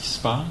attention à ce qui se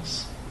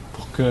passe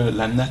pour que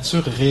la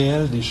nature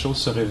réelle des choses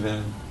se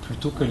révèle,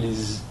 plutôt que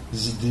les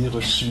idées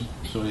reçues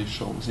sur les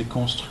choses, les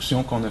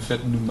constructions qu'on a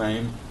faites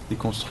nous-mêmes, des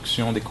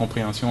constructions, des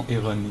compréhensions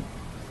erronées.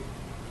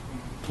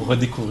 Pour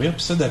redécouvrir,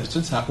 puis ça,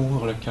 d'habitude, ça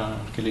ouvre le cœur,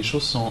 que les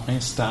choses sont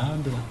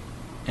instables,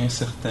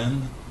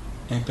 incertaines,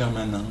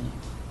 impermanentes,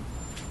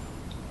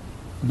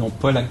 n'ont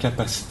pas la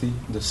capacité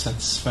de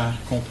satisfaire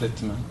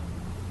complètement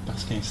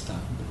parce qu'instables,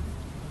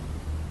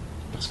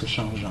 parce que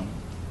changeantes.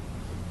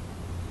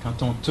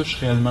 Quand on touche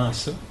réellement à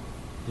ça,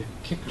 il y a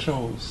quelque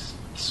chose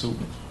qui s'ouvre.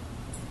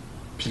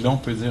 Puis là, on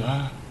peut dire,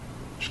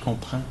 je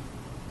comprends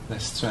la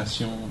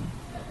situation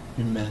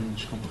humaine,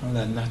 je comprends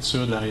la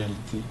nature de la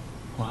réalité.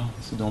 Wow,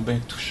 c'est donc bien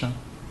touchant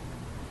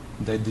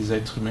d'être des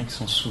êtres humains qui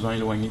sont souvent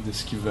éloignés de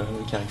ce qu'ils veulent,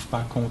 qui n'arrivent pas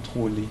à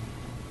contrôler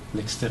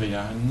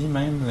l'extérieur, ni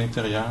même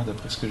l'intérieur,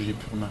 d'après ce que j'ai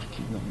pu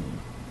remarquer dans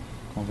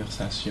mes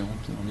conversations,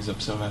 puis dans mes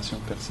observations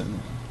personnelles.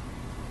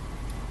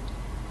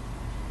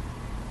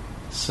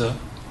 Ça,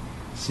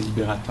 c'est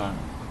libérateur.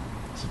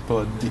 C'est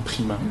pas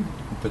déprimant.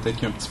 Peut-être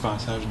qu'il y a un petit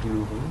passage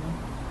douloureux.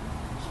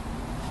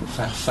 Il faut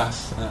faire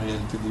face à la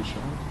réalité des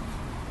choses.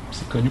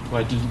 C'est connu pour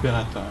être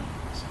libérateur.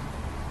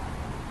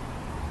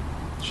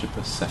 Je sais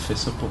pas si ça fait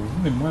ça pour vous,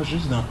 mais moi,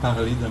 juste d'en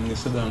parler, d'amener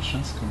ça dans le champ,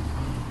 c'est comme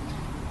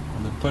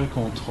on n'a pas le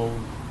contrôle.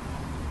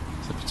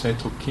 Ça peut-tu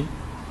être OK?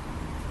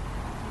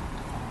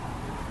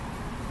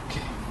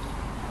 OK.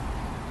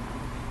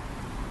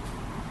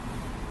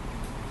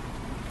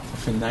 Ça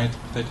fait naître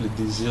peut-être le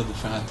désir de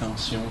faire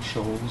attention aux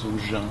choses, aux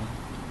gens,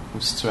 aux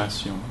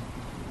situations.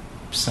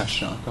 Puis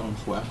sachant, encore une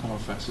fois, qu'on va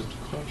faire ça tout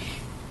croche.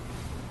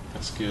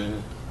 Parce que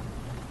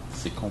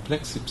c'est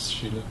complexe, ces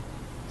psychés-là.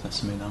 Ça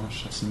se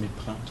mélange, ça se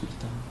méprend tout le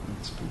temps,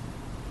 un petit peu.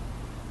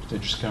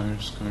 Peut-être jusqu'à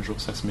un jour,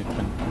 ça se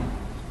méprenne plus.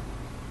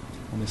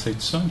 On essaye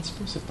de ça un petit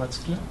peu, cette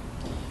pratique-là.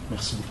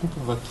 Merci beaucoup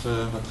pour votre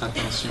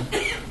attention.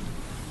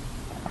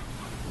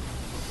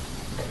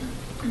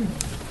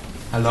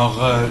 Alors,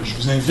 je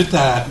vous invite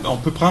à... On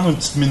peut prendre une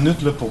petite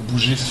minute là, pour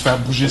faire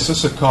bouger ça,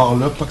 ce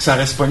corps-là, pas que ça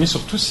reste pogné,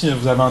 surtout si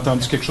vous avez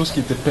entendu quelque chose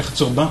qui était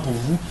perturbant pour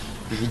vous,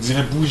 je vous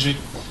dirais bouger.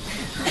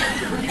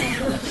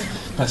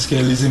 Parce que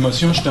les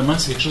émotions, justement,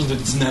 c'est quelque chose de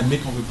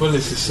dynamique. On ne veut pas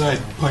laisser ça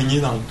être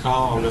pogné dans le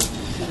corps. Là.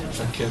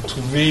 Fait que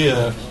trouver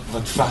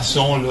votre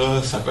façon,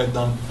 là, ça peut être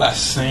dans le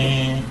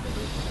bassin,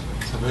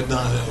 ça peut être dans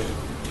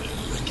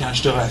la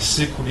cage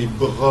thoracique ou les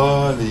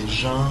bras, les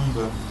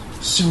jambes.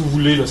 Si vous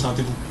voulez, là,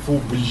 sentez-vous pas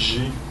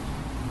obligé.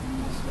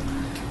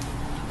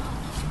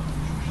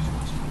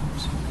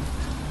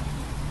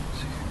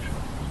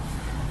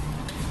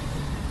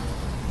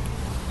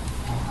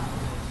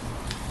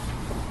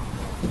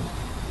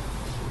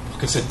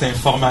 Que cette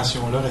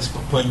information-là ne reste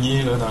pas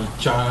pognée là, dans le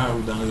cœur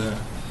ou dans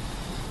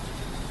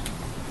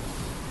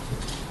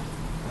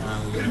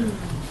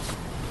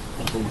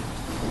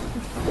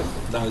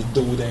le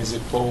dos, dans les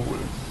épaules.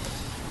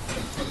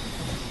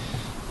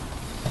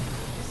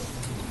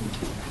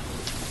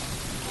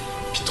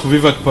 Puis trouvez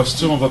votre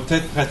posture. On va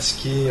peut-être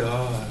pratiquer,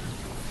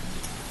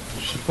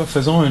 je sais pas,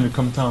 faisons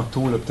comme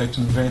tantôt, là, peut-être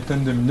une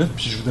vingtaine de minutes,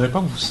 puis je voudrais pas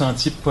que vous vous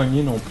sentiez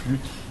pogné non plus.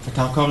 Fait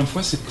qu'encore une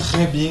fois, c'est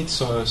très bien de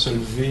se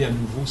lever à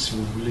nouveau si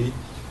vous voulez,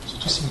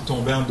 surtout si vous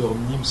tombez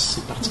endormi ou si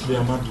c'est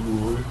particulièrement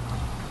douloureux.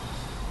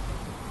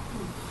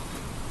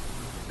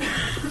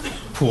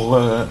 Pour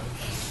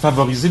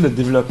favoriser le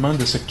développement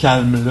de ce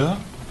calme-là,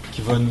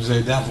 qui va nous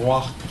aider à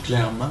voir plus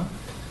clairement,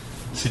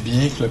 c'est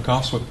bien que le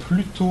corps soit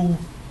plutôt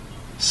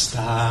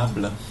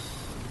stable,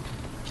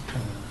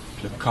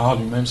 que le corps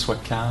lui-même soit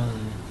calme.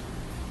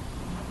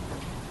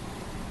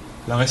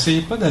 Alors,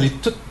 essayez pas d'aller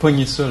tout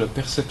pogner ça, là,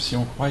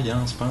 perception,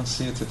 croyance,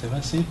 pensée, etc.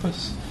 Essayez pas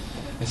ça.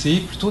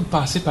 Essayez plutôt de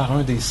passer par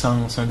un des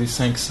sens, un des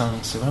 5 sens.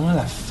 C'est vraiment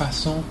la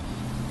façon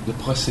de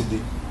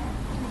procéder.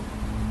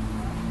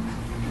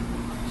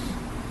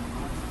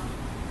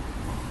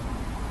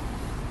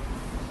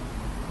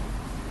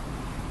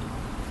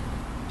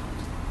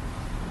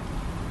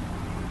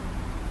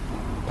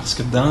 Parce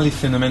que dans les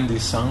phénomènes des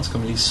sens,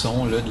 comme les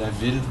sons là, de la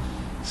ville,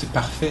 c'est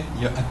parfait.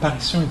 Il y a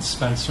apparition et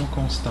disparition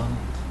constante.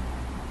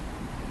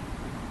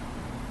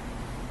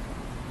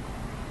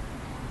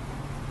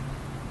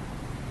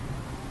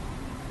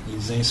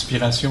 Les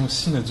inspirations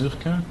aussi ne durent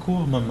qu'un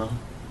court moment.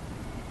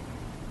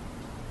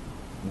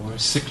 Ou un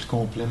cycle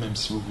complet, même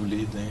si vous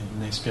voulez,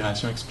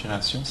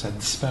 d'inspiration-expiration, ça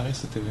disparaît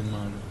cet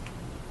événement-là.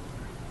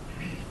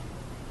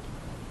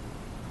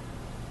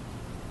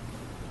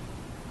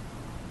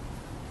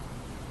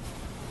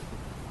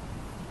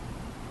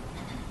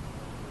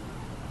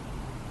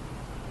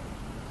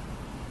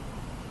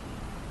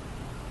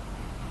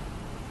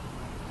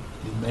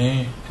 Les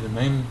mains,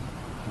 elles-mêmes,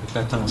 avec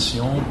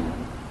l'attention,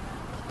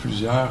 pour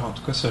plusieurs, en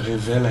tout cas, se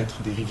révèlent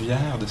être des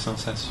rivières de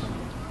sensations.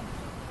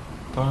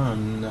 Pas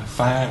une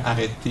affaire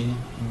arrêtée,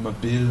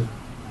 immobile,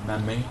 ma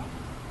main,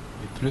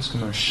 mais plus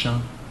comme un champ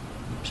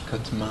de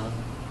picotement,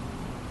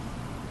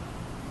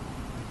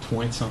 des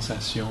points de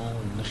sensation,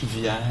 une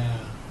rivière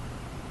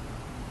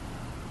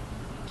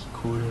qui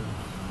coule.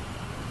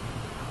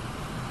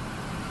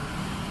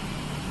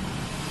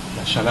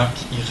 La chaleur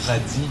qui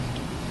irradie,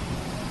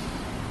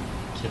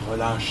 qui est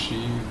relâchée.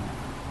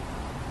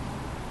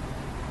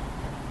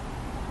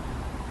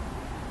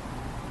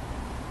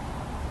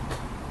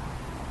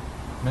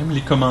 Même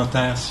les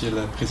commentaires, s'il y a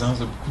la présence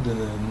de beaucoup de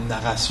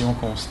narration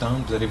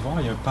constante, vous allez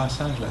voir, il y a un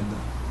passage là-dedans.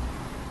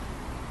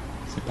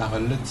 Ces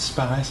paroles-là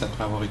disparaissent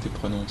après avoir été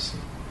prononcées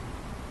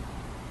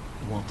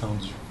ou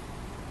entendues.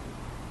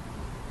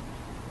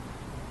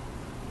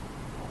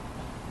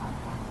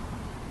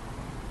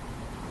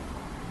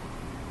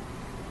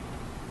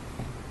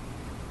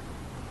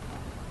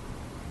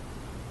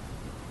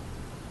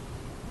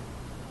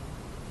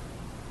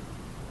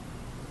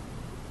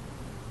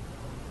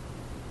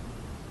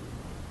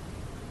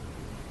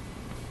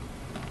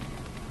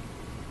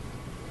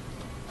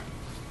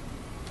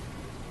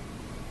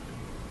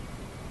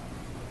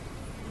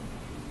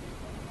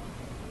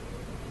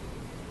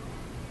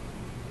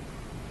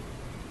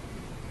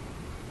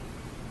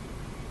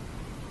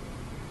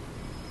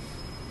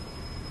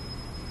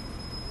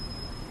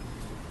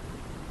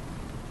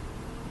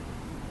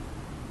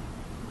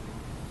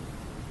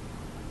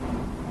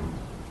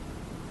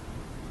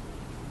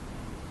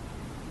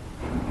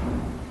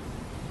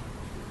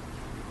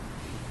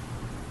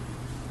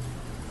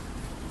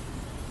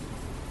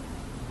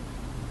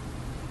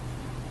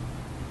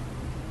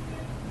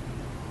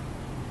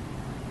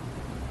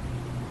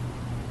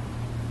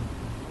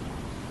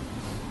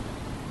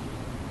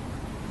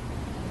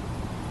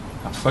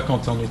 Parfois,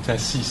 quand on est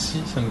assis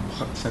ici,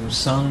 ça nous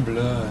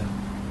semble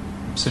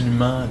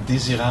absolument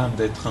désirable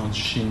d'être rendu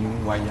chez nous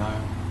ou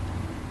ailleurs.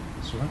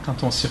 Souvent,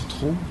 quand on s'y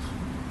retrouve,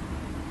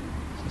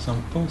 ça ne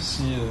semble pas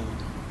aussi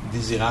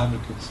désirable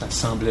que ça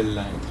semblait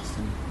l'être.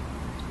 C'est une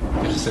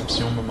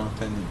perception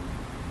momentanée.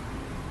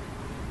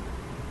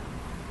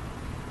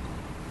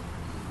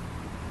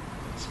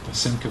 C'est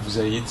possible que vous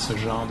ayez de ce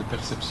genre de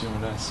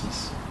perception-là assis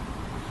ici.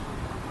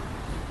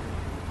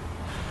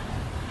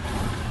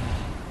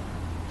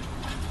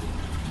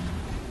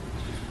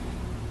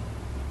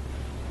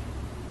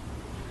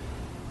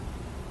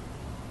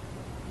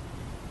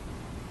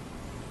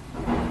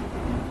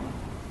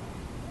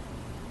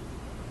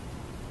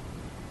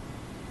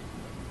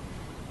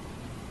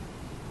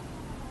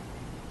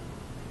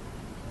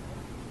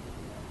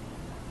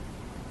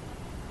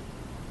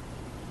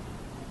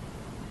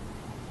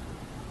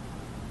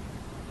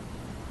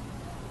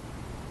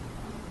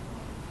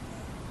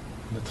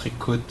 Notre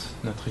écoute,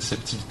 notre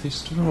réceptivité,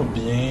 c'est toujours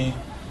bien,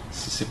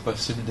 si c'est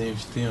possible,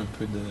 d'inviter un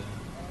peu de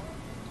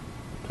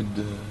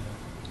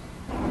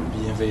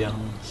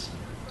bienveillance,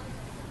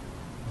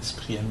 un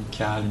esprit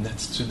amical, une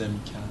attitude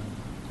amicale.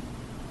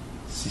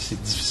 Si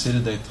c'est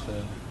difficile d'être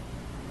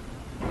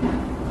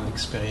dans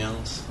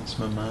l'expérience en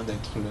ce moment,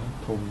 d'être là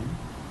pour vous,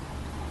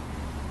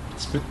 un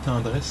petit peu de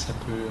tendresse, ça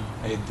peut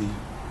aider,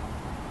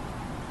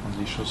 rendre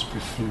les choses plus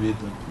fluides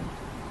un peu.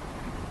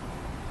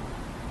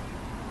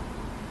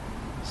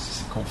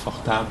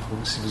 Confortable pour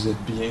vous, si vous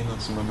êtes bien dans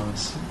ce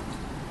moment-ci.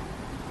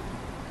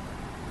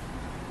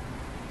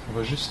 Ça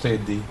va juste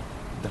aider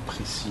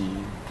d'apprécier,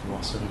 de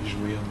pouvoir se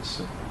réjouir de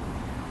ça.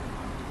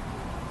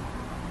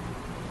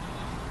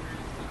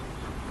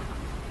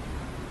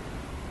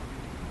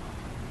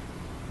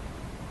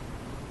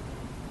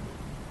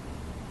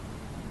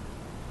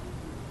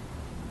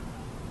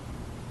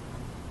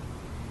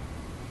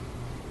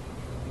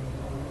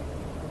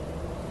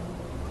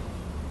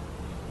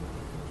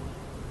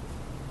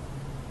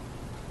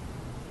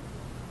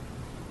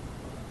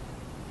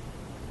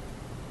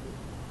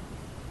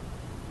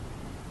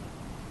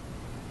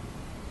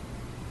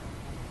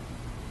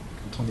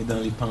 on est dans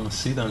les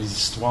pensées, dans les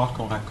histoires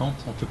qu'on raconte,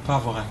 on ne peut pas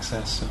avoir accès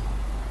à ça.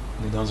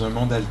 On est dans un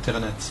monde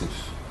alternatif,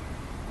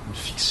 une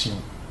fiction,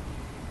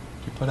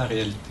 qui n'est pas la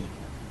réalité.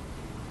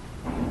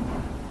 Ça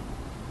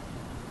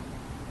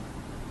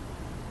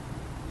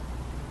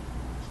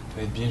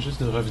peut être bien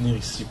juste de revenir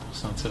ici pour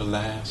sentir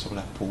l'air sur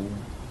la peau,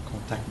 le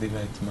contact des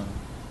vêtements,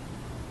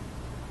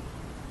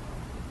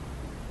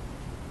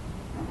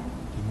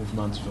 les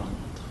mouvements du ventre.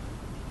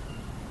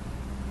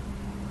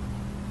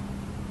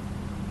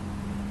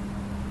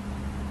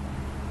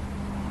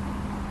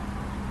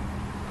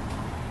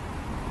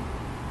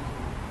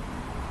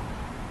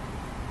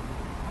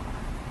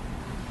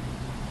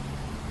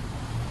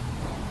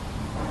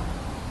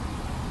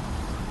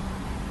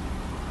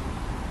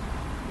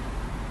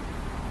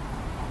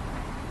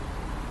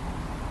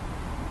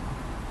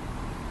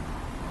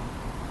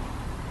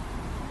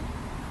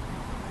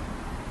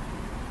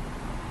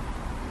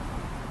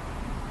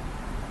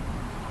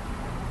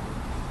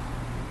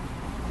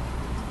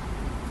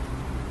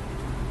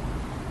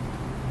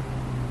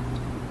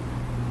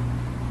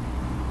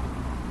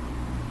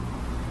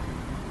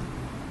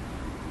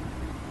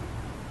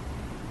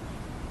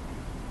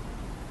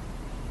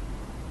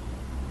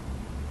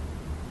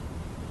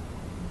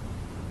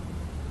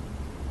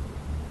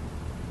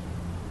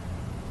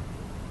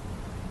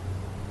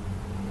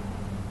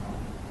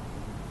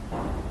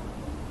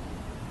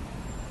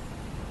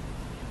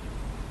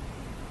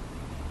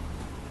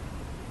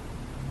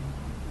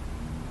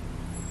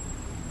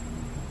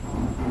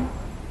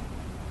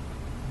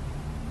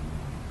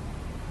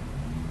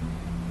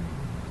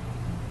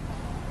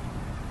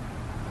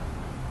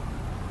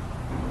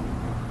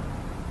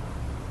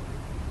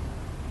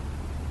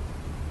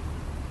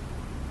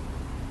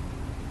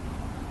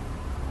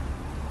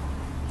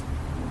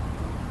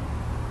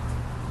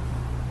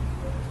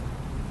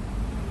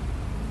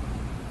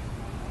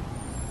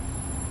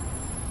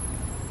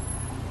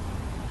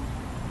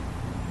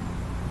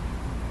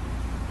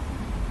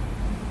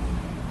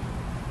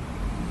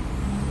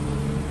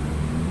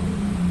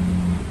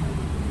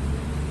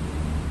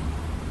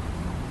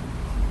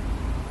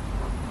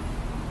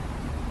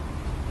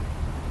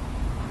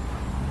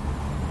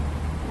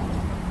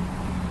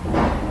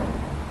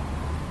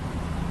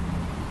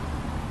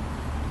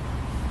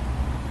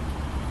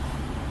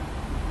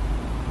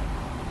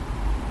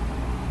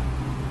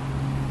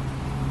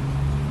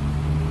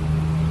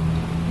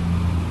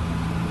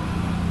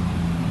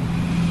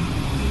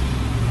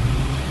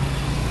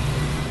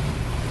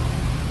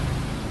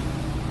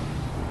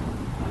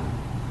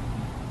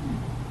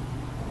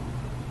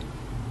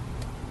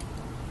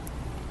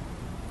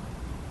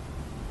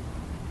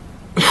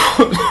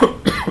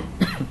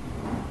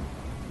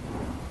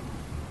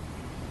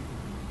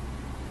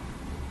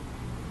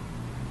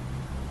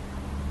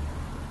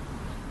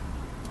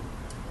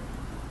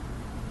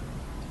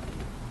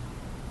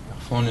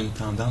 Parfois, on a une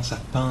tendance à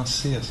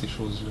penser à ces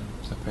choses-là.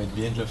 Ça peut être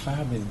bien de le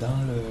faire, mais dans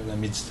la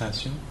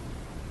méditation,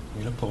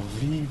 on est là pour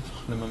vivre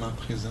le moment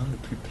présent le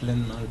plus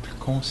pleinement, le plus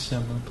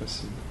consciemment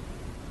possible.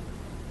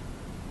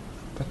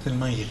 Pas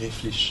tellement y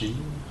réfléchir,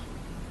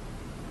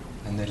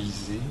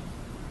 analyser,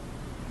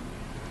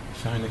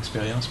 faire une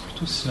expérience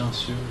plutôt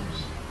silencieuse.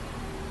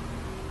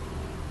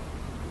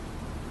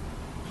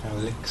 Faire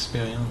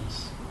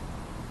l'expérience.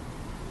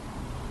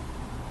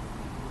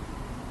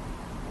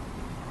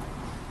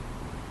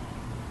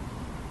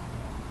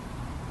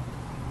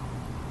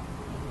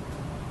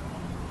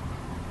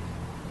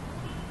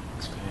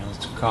 L'expérience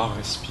du corps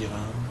respirant,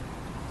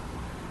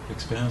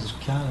 l'expérience du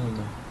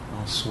calme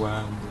en soi.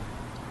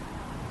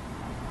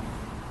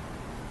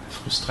 La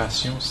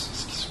frustration, c'est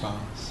ce qui se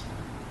passe.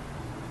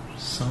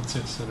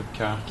 Sentir ça, le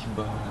cœur qui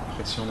bat, la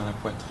pression dans la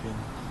poitrine.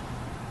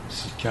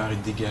 Si le cœur est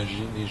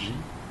dégagé, léger.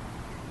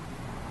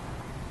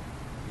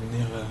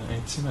 Venir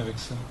intime avec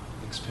ça,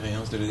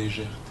 l'expérience de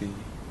légèreté,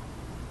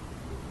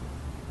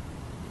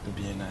 de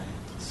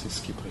bien-être, c'est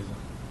ce qui est présent.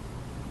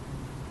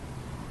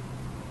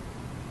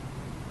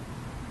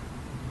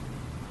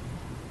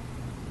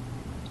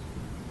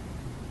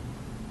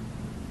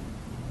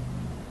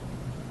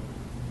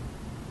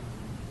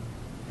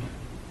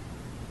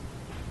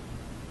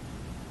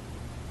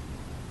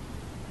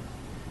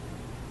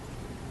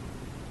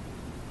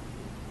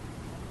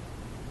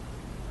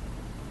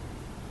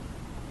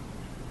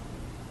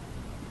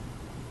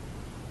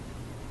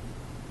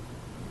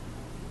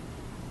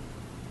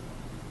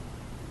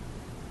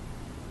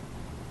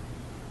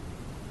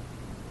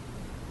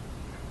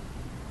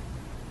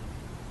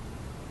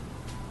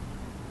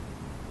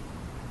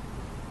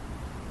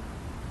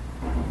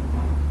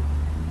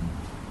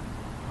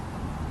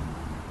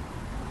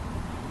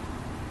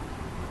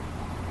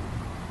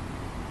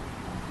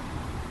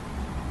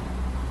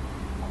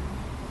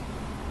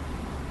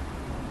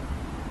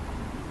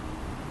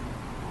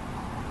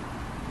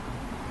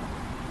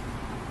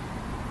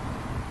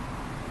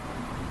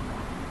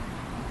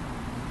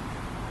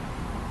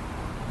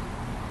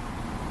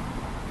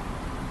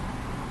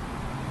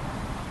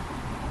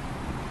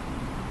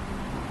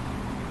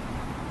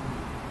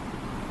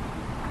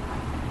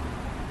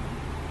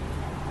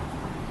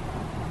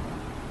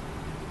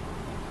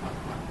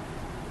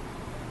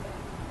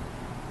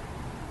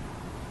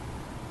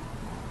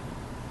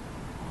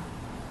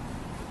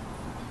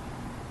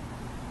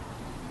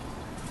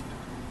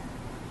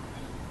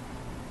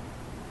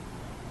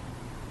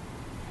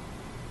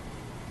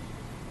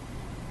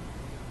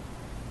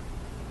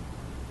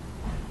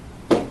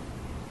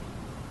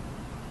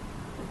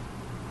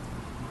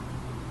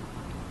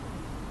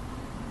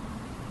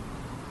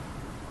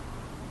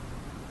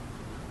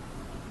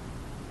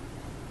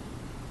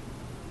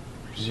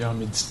 Plusieurs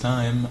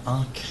méditants aiment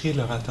ancrer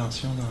leur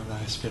attention dans la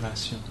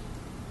respiration,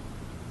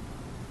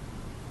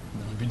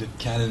 dans le but de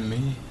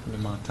calmer le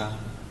mental,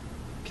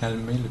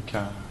 calmer le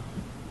cœur,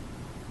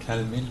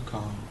 calmer le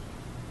corps.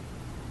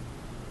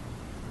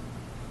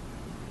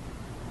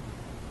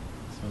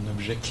 C'est un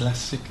objet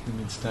classique de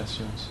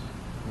méditation, ça,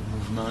 le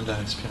mouvement de la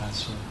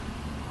respiration.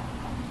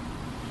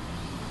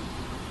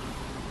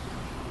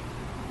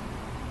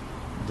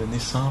 Donner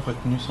sans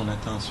retenue son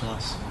attention à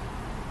ça.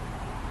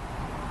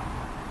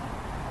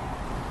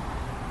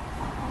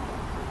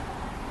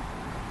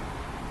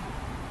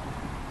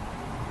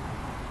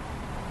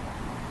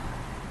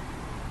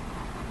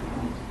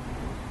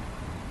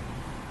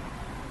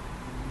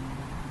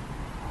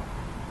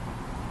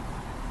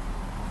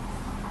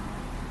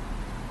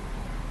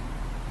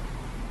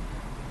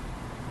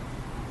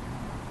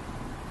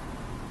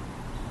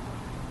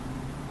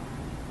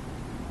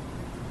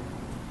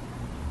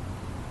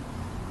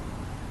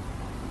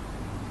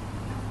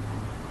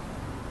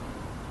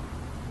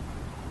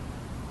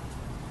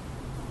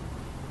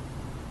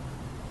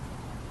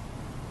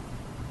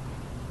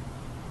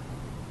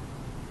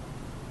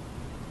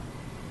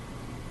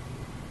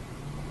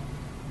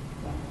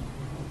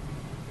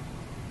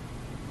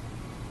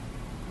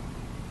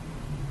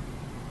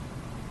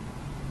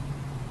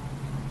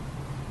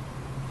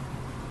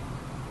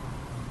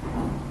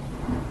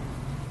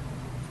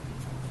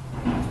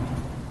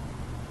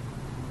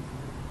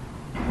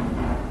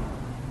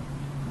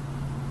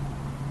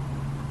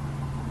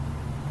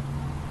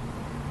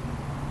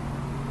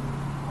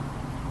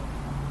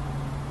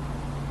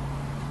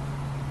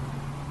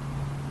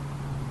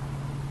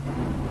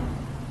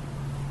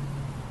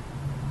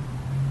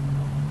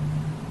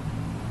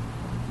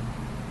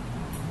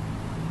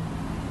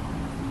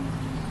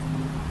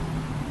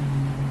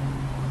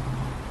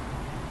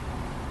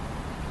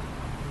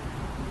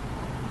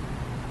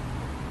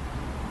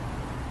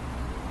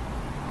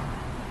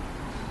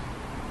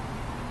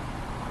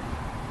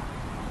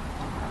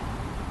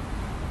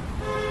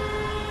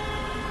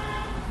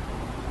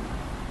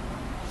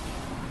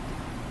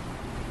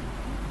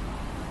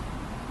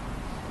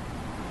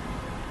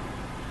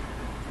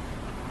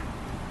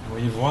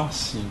 Voyez voir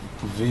si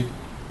vous pouvez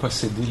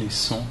posséder les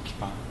sons qui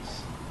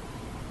passent.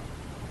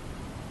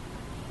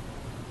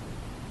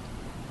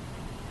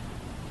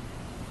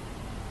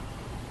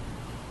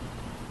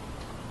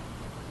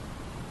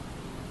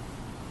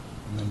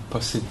 On aime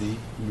posséder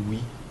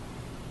l'ouïe.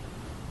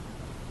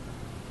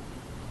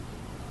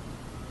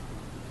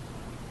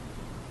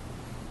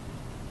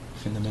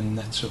 Phénomène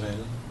naturel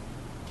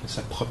qui a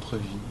sa propre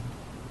vie.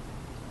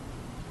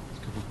 Est-ce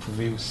que vous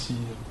pouvez aussi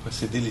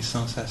posséder les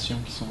sensations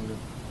qui sont là,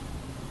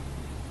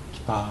 qui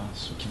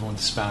passent ou qui vont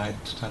disparaître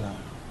tout à l'heure?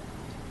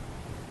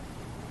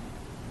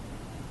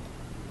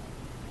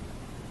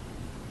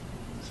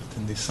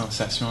 Certaines des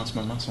sensations en ce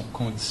moment sont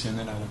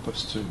conditionnelles à la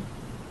posture.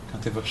 Quand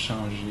elle va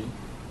changer,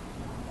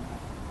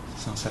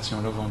 ces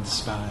sensations-là vont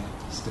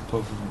disparaître. C'était pas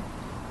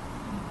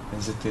vous.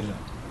 Elles étaient là.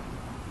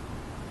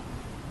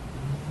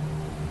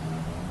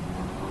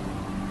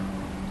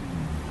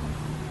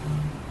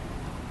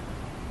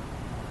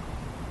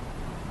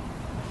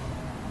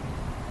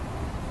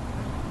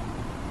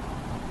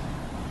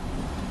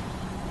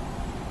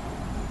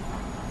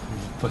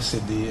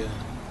 Posséder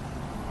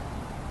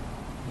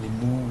les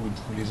moods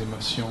ou les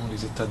émotions,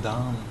 les états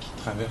d'âme qui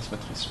traversent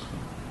votre esprit.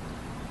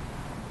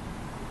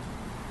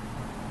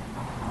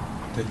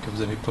 Peut-être que vous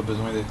n'avez pas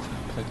besoin d'être,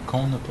 peut-être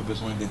qu'on n'a pas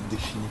besoin d'être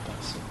défini par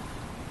ça.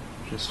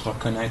 Juste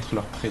reconnaître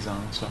leur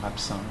présence, leur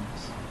absence,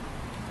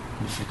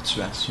 les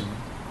fluctuations.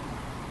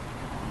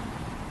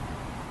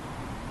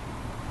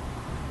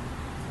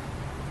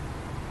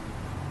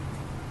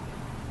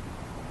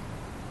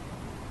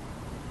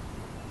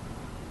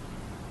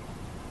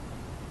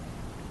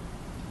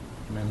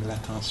 Même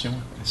l'attention,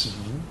 est-ce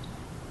vous,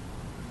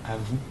 à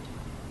vous?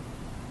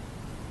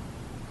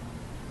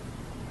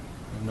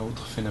 Un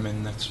autre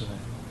phénomène naturel.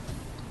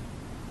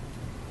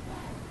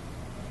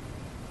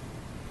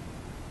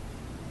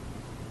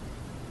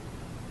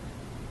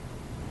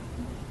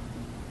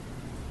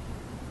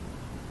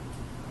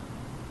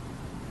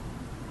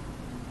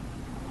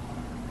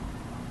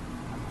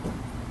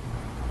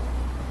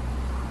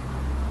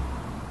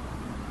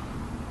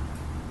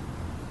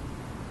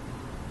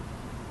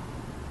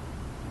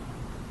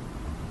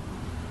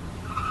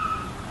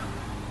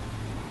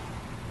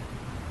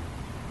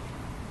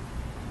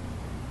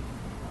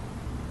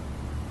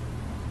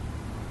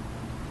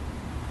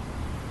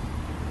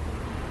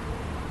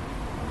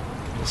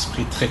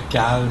 L'esprit très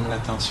calme,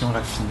 l'attention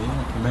raffinée,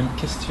 on peut même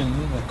questionner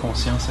la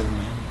conscience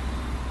elle-même.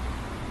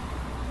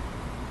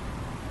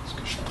 Est-ce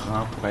que je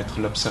prends pour être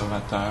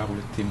l'observateur ou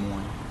le témoin?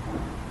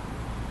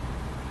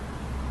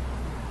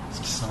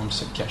 Ce qui semble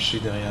se cacher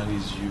derrière les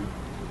yeux,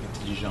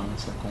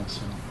 l'intelligence, la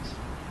conscience.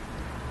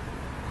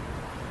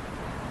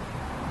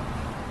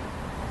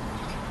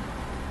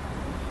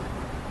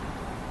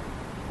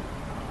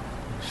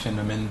 Un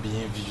phénomène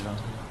bien vivant.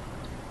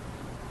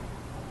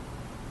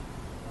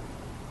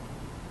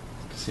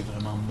 C'est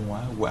vraiment moi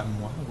ou à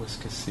moi, ou est-ce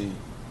que c'est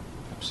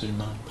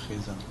absolument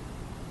présent?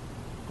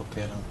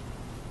 opérant,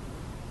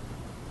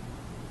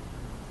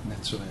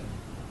 naturel.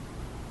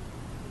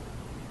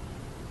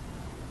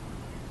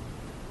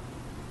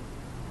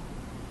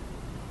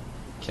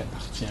 Qui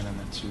appartient à la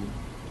nature.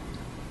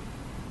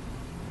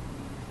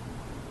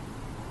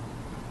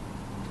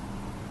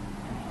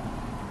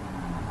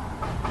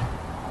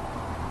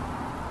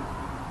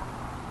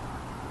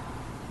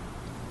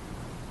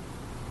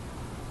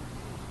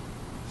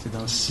 C'est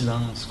dans le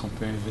silence qu'on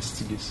peut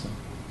investiguer ça.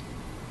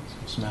 Si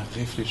on se met à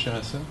réfléchir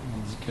à ça,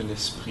 on dit que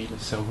l'esprit, le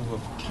cerveau va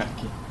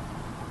craquer.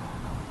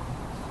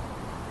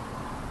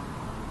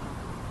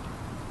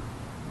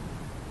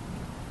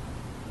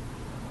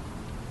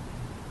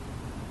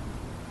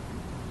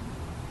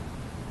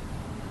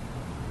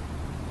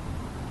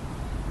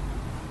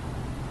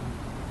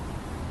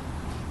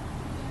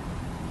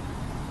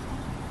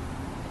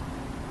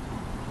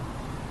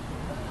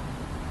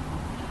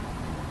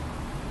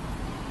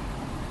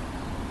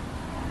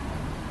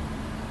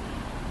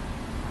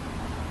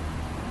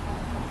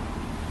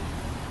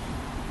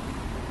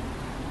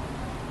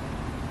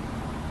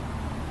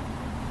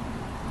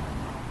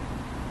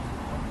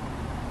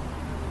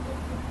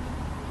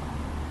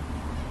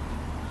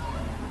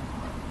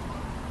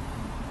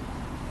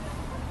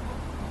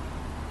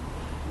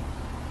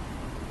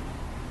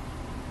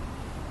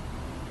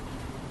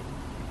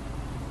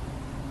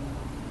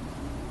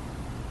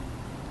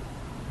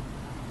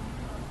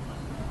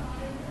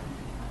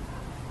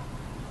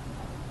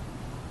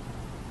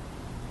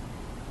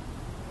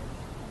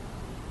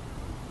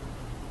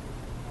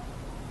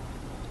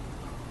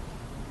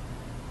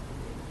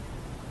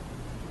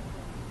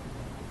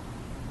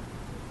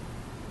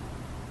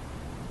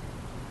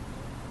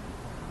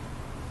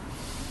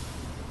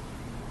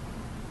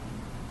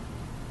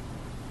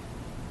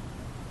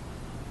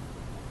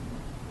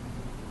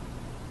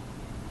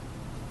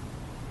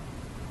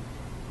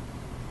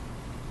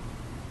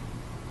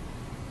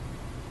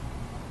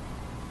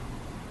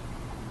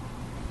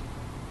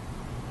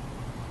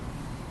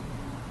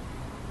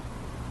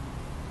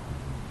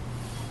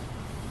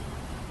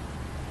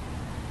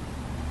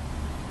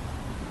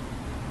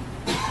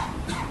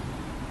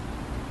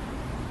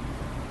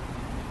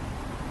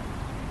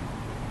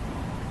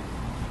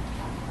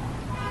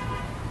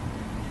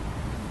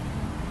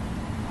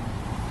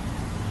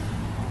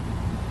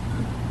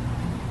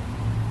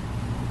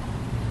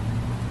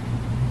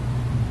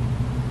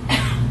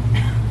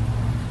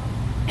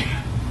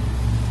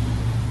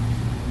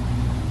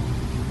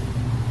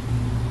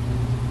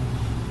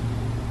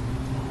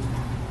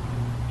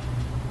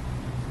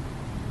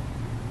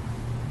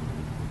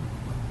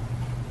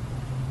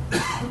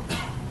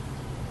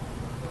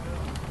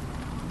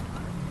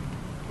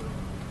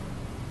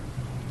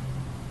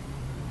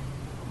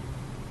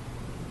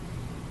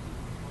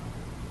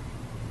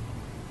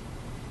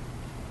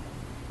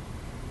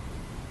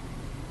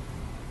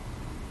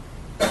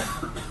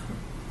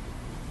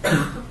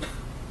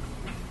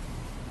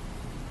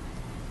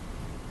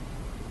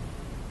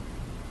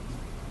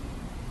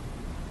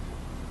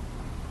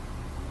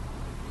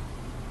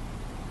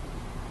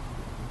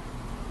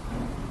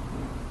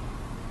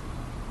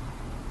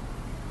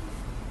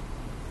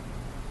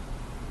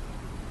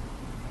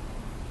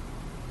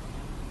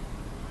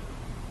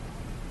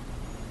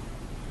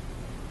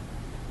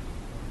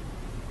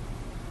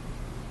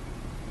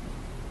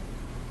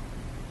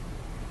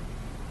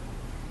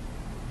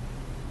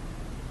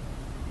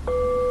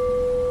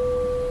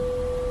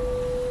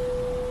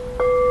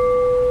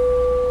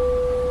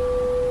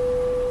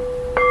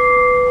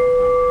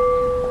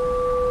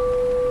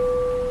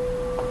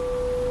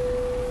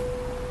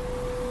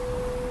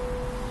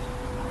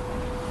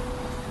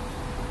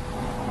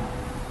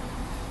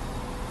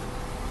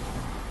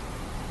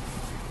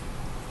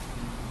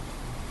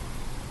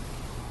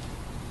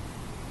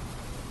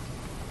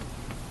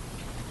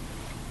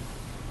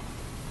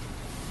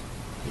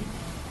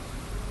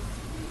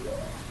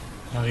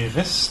 Alors, il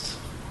reste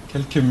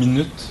quelques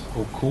minutes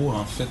au cours,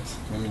 en fait,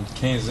 même une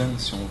quinzaine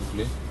si on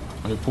voulait.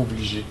 On n'est pas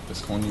obligé,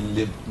 parce qu'on est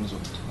libre, nous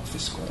autres. On fait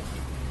ce qu'on veut.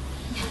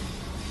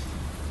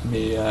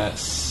 Mais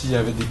s'il y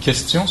avait des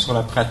questions sur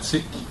la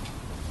pratique,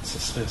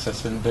 ça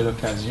serait une belle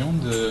occasion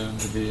de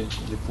les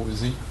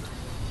poser.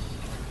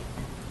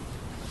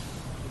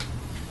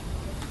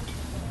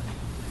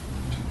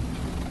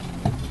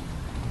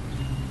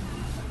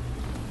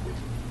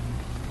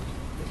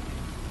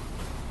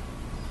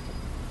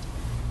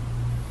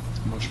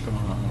 Moi, je peux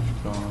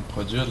en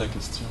produire de la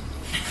question.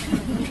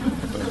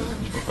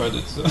 J'ai pas peur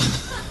de ça.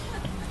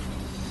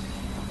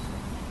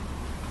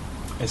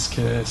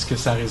 Est-ce que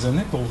ça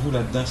résonnait pour vous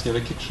là-dedans? Est-ce qu'il y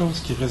avait quelque chose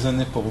qui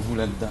résonnait pour vous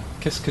là-dedans?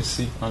 Qu'est-ce que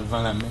c'est en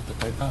levant la main?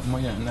 Peut-être, moi,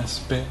 il y a un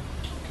aspect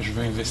que je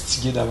veux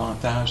investiguer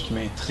davantage, qui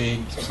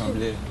m'intrigue, qui me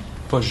semblait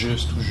pas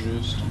juste ou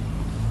juste.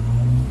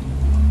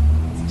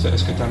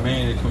 Est-ce que ta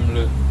main est comme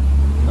le...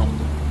 Non.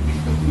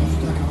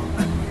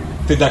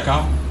 T'es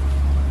d'accord?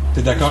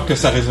 T'es d'accord que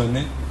ça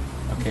résonnait?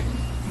 OK.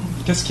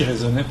 Qu'est-ce qui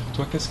résonnait pour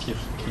toi? Qu'est-ce qui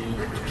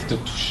t'a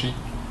touché?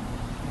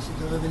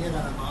 C'est de revenir à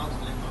la base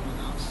de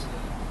l'impermanence.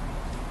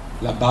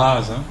 La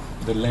base, hein,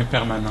 de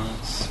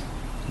l'impermanence.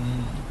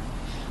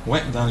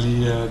 Ouais, dans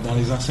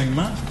les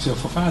enseignements, il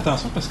faut faire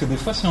attention parce que des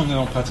fois, si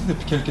on pratique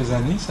depuis quelques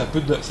années, ça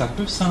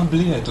peut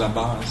sembler être la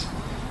base,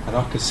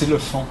 alors que c'est le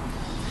fond,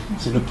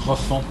 c'est le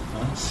profond.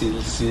 Hein?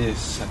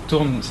 Ça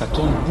tourne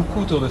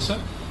beaucoup autour de ça.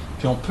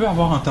 Puis on peut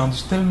avoir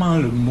entendu tellement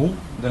le mot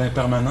de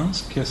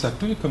l'impermanence que ça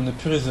peut comme ne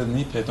plus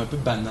résonner puis être un peu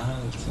banal.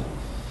 T'sais.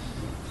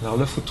 Alors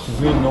là, il faut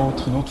trouver une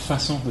autre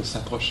façon de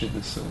s'approcher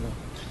de ça, là,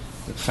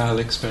 de faire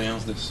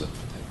l'expérience de ça.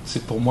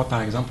 C'est pour moi,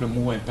 par exemple, le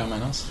mot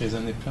impermanence ne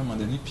résonnait plus à un moment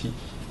donné, puis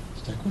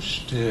tout à coup,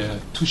 j'étais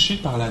touché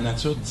par la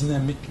nature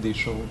dynamique des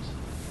choses.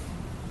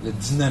 Le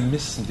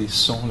dynamisme des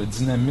sons, le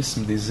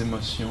dynamisme des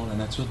émotions, la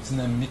nature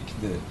dynamique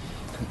de...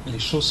 Les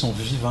choses sont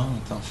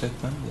vivantes, en fait.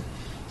 Hein?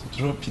 C'est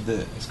toujours... Puis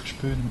est-ce que je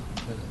peux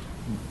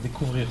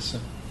découvrir ça?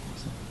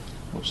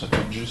 Bon, ça peut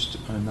être juste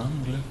un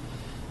angle,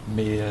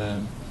 mais...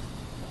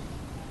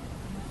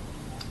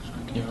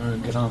 il y a un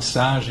grand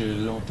sage, il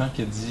y a longtemps,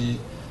 qui a dit...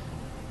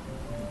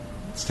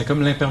 C'était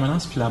comme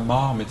l'impermanence puis la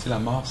mort, mais tu sais, la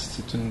mort,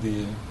 c'est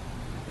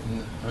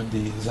un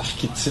des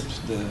archétypes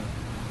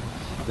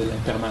de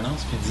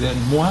l'impermanence. Puis il disait,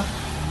 moi,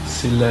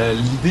 c'est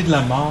l'idée de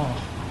la mort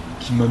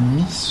qui m'a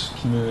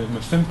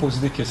me fait me poser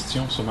des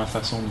questions sur ma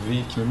façon de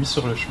vivre, qui m'a mis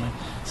sur le chemin.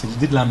 C'est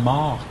l'idée de la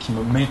mort qui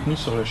m'a maintenu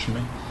sur le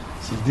chemin.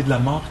 C'est l'idée de la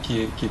mort qui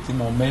a été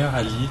mon meilleur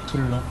allié tout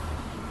le long.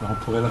 Alors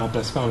on pourrait le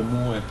remplacer par le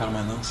mot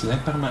impermanence. C'est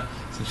l'impermanence.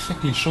 C'est le fait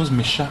que les choses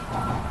m'échappent,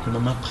 que le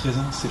moment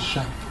présent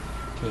s'échappe,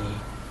 que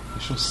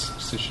les choses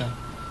s'échappent.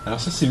 Alors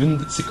ça,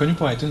 c'est connu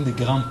pour être une des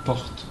grandes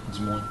portes,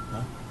 du moins.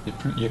 Hein?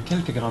 Il y a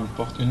quelques grandes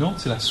portes. Une autre,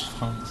 c'est la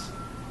souffrance.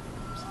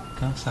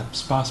 Quand ça ne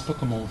se passe pas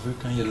comme on veut,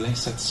 quand il y a de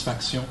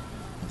l'insatisfaction,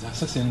 on dit,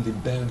 ça, c'est une des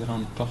belles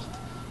grandes portes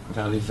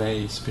vers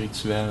l'éveil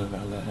spirituel,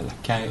 vers la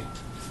quête,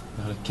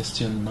 vers le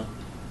questionnement.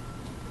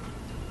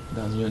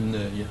 Dans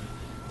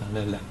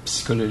la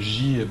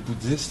psychologie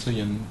bouddhiste, là, il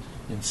y a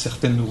une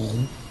certaine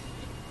roue.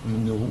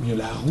 Il y a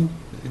la roue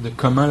de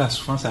comment la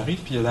souffrance arrive,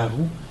 puis il y a la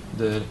roue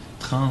de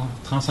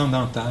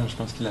transcendantale, je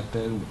pense qu'il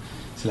l'appelle.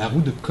 C'est la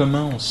roue de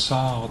comment on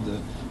sort de...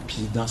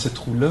 Puis dans cette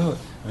roue-là,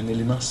 un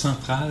élément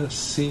central,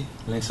 c'est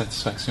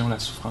l'insatisfaction, la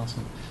souffrance.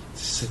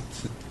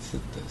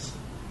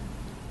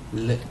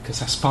 Que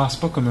ça se passe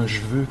pas comme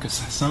je veux, que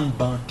ça semble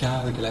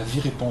bancal, que la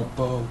vie répond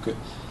pas, ou que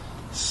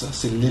ça,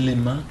 c'est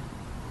l'élément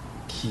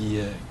qui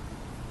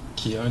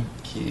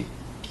est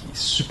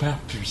super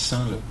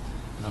puissant, là.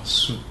 Alors,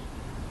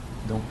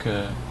 donc,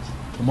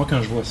 pour moi,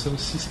 quand je vois ça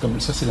aussi, c'est comme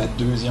ça, c'est la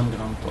deuxième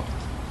grande porte.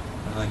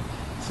 Alors,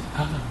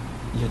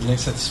 il y a de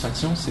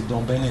l'insatisfaction, c'est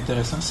donc bien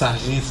intéressant. Ça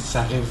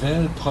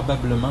révèle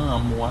probablement en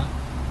moi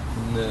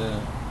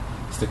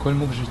c'était quoi le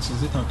mot que j'ai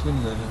utilisé tantôt?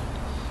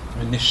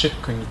 Un échec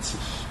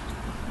cognitif.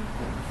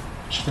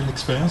 Je fais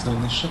l'expérience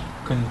d'un échec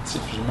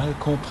cognitif. J'ai mal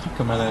compris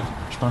comment la vie...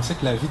 Je pensais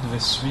que la vie devait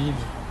suivre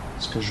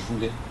ce que je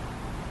voulais.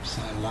 Puis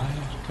ça a l'air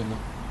que non.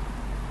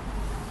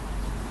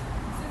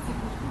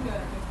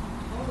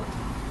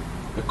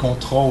 Le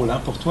contrôle, hein,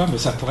 pour toi, mais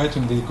ça pourrait être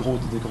une des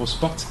grosses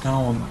portes, c'est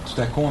quand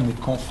tout à coup on est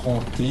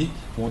confronté,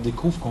 ou on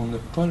découvre qu'on n'a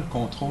pas le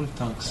contrôle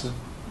tant que ça.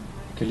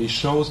 Que les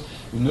choses...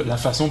 la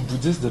façon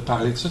bouddhiste de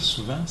parler de ça,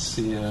 souvent,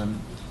 c'est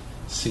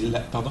la...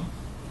 Pardon?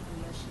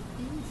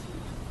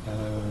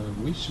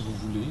 Oui, si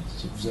vous voulez.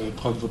 Si vous avez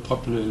votre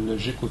propre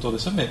logique autour de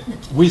ça, mais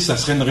oui, ça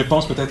serait une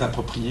réponse peut-être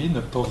appropriée,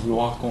 ne pas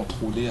vouloir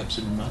contrôler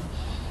absolument.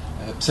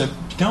 Puis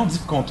quand on dit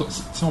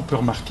on peut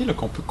remarquer là,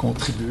 qu'on peut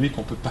contribuer,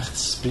 qu'on peut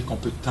participer, qu'on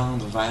peut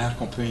tendre vers,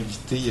 qu'on peut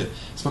inviter.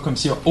 C'est pas comme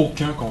s'il n'y a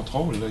aucun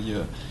contrôle. Là.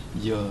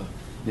 Il y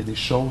a des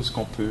choses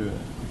qu'on peut...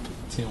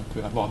 on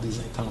peut avoir des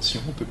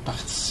intentions, on peut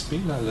participer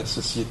là, à la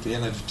société, à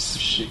la vie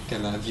psychique, à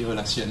la vie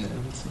relationnelle.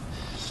 T'sais.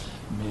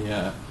 Mais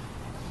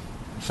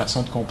une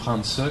façon de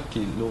comprendre ça, qui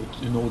est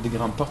une autre des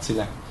grandes portes, c'est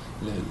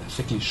le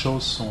fait que les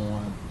choses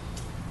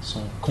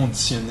sont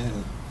conditionnelles.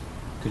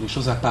 Que les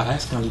choses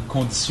apparaissent quand les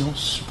conditions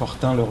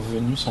supportant leur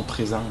venue sont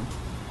présentes.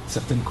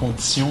 Certaines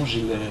conditions,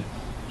 j'ai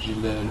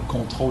le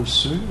contrôle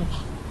sur,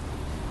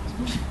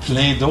 puis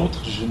plein d'autres,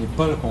 je n'ai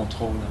pas le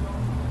contrôle.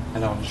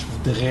 Alors, je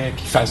voudrais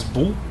qu'il fasse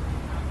beau,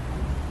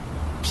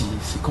 puis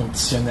c'est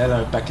conditionnel à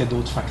un paquet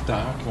d'autres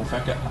facteurs qui vont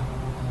faire que...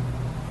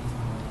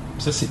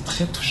 Ça, c'est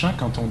très touchant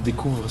quand on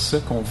découvre ça,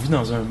 qu'on vit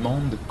dans un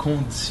monde de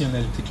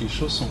conditionnalité, que les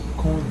choses sont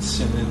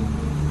conditionnelles.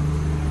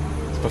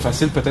 C'est pas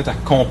facile peut-être à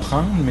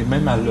comprendre, mais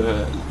même à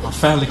en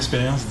faire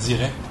l'expérience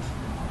directe,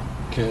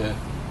 que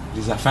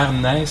les affaires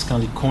naissent quand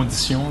les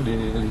conditions,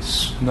 les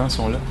soutenants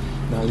sont là.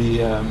 Dans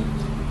les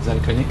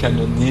alcooliques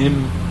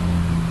anonymes,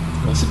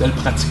 dans ces belles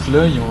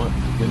pratiques-là, il y a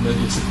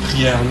cette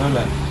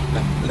prière-là,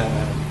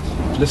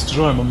 puis là, c'est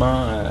toujours un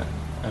moment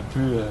un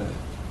peu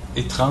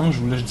étrange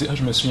où là, je dis,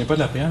 je me souviens pas de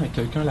la prière, mais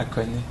quelqu'un la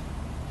connaît.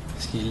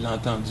 Parce qu'il l'a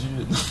entendu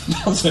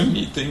dans un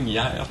meeting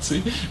hier, tu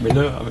sais. Mais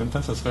là, en même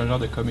temps, ça serait un genre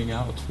de coming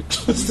out.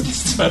 C'est une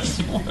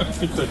situation un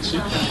peu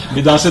touchée.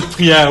 Mais dans cette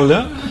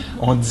prière-là,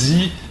 on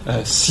dit,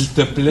 s'il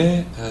te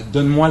plaît,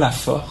 donne-moi la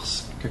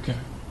force, quelqu'un,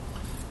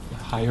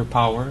 higher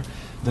power,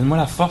 donne-moi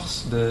la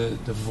force de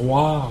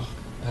voir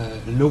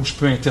là où je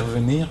peux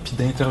intervenir, puis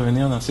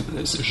d'intervenir dans ces...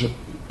 Je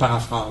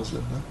paraphrase, là.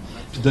 Hein?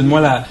 Puis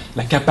donne-moi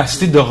la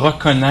capacité de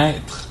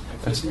reconnaître...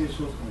 les choses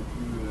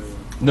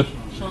qu'on peut...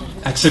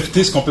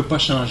 accepter ce qu'on peut pas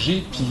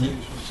changer, puis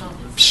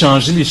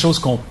changer les choses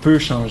qu'on peut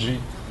changer.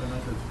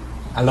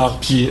 Alors,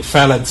 puis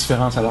faire la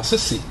différence. Alors ça,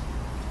 c'est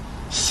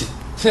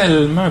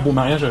tellement un beau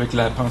mariage avec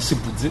la pensée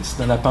bouddhiste.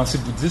 Dans la pensée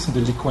bouddhiste, de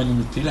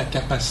l'équanimité, la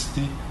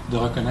capacité de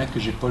reconnaître que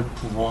j'ai pas le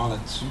pouvoir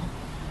là-dessus,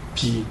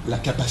 puis la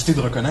capacité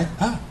de reconnaître,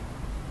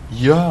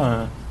 il y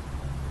a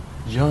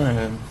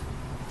un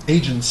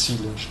agency,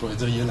 là, je pourrais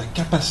dire, il y a la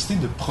capacité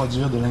de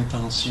produire de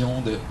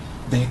l'intention,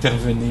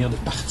 d'intervenir, de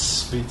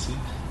participer, tu sais,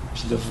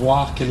 puis de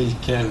voir quel est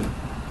lequel,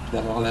 puis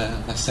d'avoir la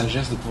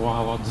sagesse de pouvoir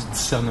avoir du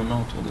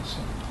discernement autour de ça.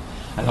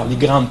 Alors, les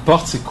grandes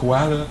portes, c'est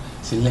quoi, là?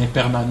 C'est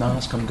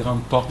l'impermanence comme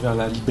grande porte vers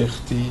la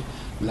liberté,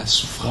 la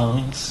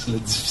souffrance, le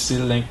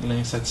difficile,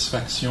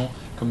 l'insatisfaction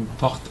comme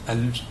porte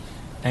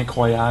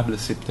incroyable.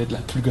 C'est peut-être la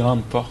plus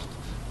grande porte,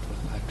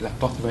 la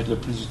porte qui va être le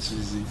plus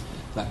utilisée.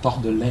 La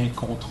porte de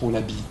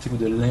l'incontrôlabilité ou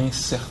de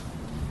l'incertain.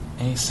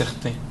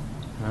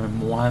 Un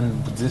moine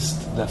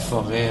bouddhiste de la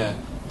forêt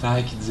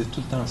Thaï qui disait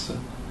tout le temps ça.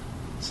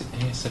 C'est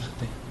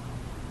incertain.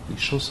 Les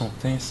choses sont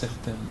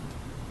incertaines.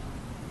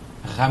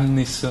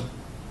 Ramenez ça.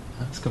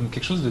 C'est comme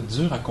quelque chose de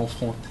dur à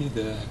confronter,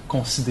 à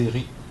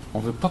considérer. On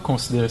ne veut pas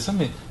considérer ça,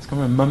 mais c'est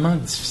comme un moment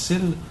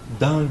difficile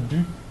dans le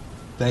but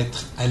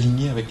d'être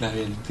aligné avec la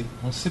réalité.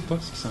 On ne sait pas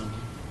ce qui s'en vient.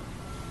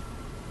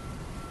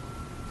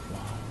 Wow.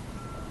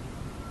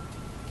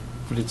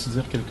 Voulais-tu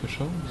dire quelque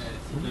chose?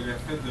 Le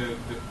fait de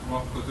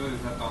pouvoir produire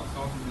des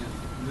intentions,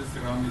 là, c'est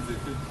vraiment mes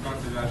études. Quand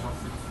c'est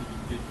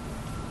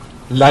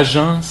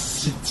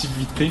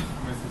l'agentivité. L'agentivité?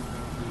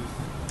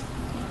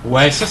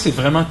 Ouais, ça c'est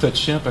vraiment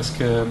touchant parce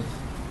que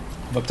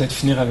on va peut-être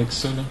finir avec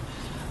ça,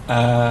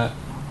 là.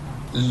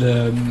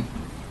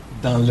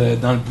 Dans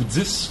le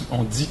bouddhisme,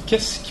 on dit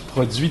qu'est-ce qui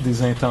produit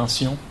des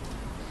intentions?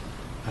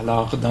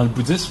 Alors, dans le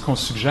bouddhisme, ce qu'on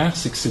suggère,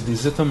 c'est que c'est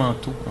des états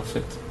mentaux, en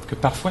fait. Que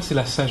parfois, c'est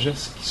la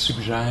sagesse qui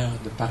suggère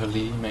de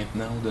parler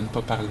maintenant ou de ne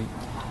pas parler.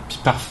 Puis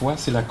parfois,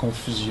 c'est la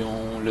confusion,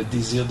 le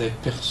désir d'être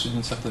perçu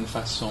d'une certaine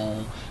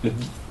façon, le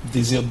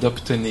désir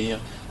d'obtenir.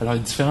 Alors, il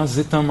y a différents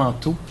états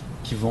mentaux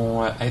qui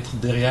vont être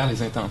derrière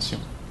les intentions.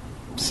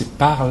 Puis c'est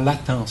par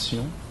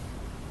l'attention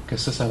que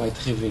ça va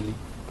être révélé.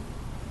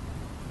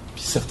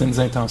 Puis certaines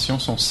intentions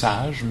sont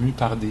sages, mues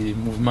par des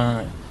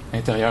mouvements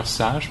intérieurs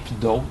sages, puis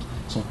d'autres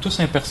sont tous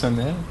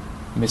impersonnels,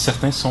 mais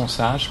certains sont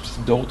sages, puis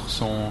d'autres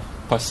sont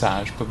pas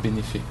sages, pas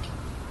bénéfiques.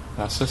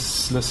 Alors ça,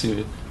 là,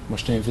 c'est... Moi,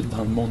 je t'invite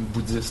dans le monde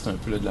bouddhiste, un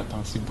peu là, de la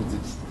pensée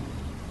bouddhiste.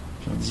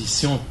 Puis on dit,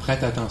 si on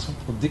prête attention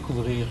pour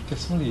découvrir quels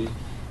sont les...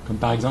 Comme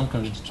par exemple,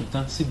 quand je dis tout le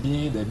temps, c'est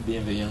bien d'être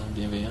bienveillant,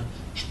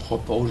 je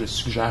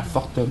suggère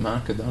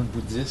fortement que dans le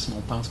bouddhisme,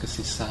 on pense que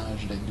c'est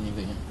sage d'être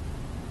bienveillant.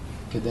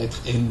 Que d'être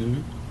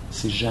haineux,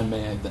 c'est jamais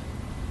aidant.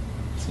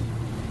 T'sais.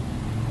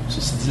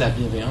 Ceci dit, la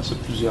bienveillance a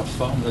plusieurs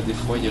formes. Là. Des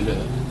fois, il y a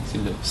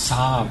le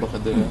sabre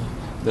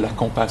de la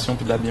compassion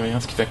puis de la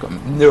bienveillance qui fait comme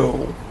 «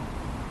 No! »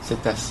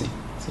 C'est assez.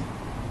 T'sais.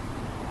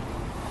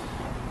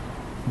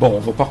 Bon,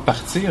 on va pas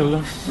repartir, là.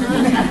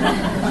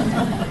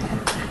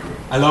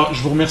 Alors,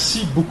 je vous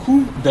remercie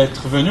beaucoup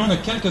d'être venu. On a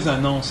quelques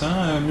annonces.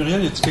 Hein?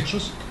 Muriel, y a-t-il quelque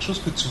chose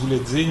que tu voulais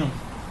dire?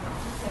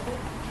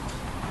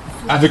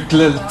 Avec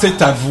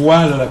ta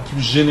voix là, la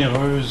plus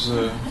généreuse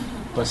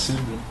possible.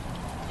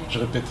 Je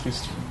répéterai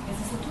si tu veux. Mais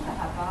c'est surtout par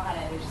rapport à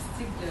la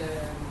logistique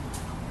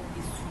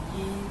des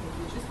souliers,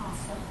 de juste en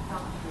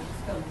sortant, juste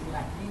comme vous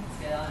rappeler, parce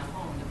que la dernière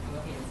fois, on n'a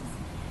pas réalisé.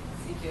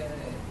 C'est que,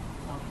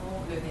 dans le fond,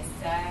 le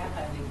vestiaire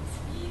avec les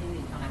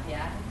souliers est en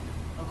arrière.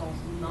 Donc, on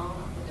vous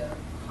demande de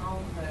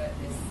prendre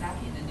le sac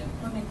et de ne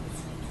pas mettre le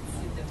soulier tout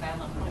de suite, de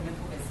faire dans le même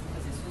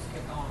processus que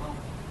quand on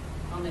rentre.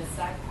 Prendre le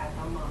sac,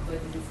 attendre en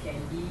bas des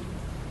escaliers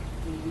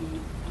et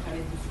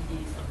remettre le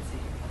soulier et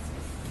sortir. Parce que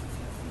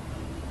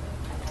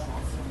c'est la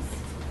convention ici.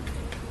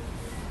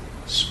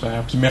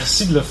 Super. Puis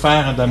merci de le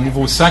faire, d'amener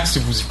vos sacs si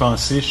vous y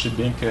pensez. Je sais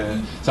bien que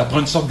ça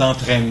prend une sorte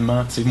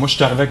d'entraînement. T'sais, moi, je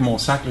suis arrivé avec mon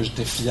sac, là,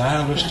 j'étais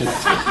fier. Là,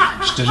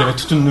 j'avais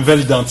toute une nouvelle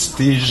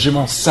identité. J'ai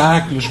mon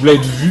sac. Là, je voulais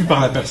être vu par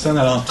la personne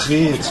à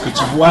l'entrée. Est-ce que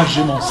tu vois,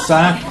 j'ai mon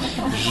sac.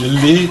 Je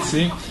l'ai.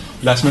 T'sais.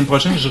 La semaine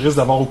prochaine, je risque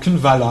d'avoir aucune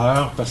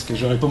valeur parce que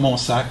j'aurai pas mon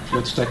sac. Puis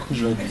là, tout à coup,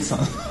 je vais être sans...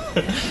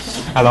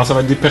 Alors, ça va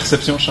être des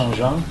perceptions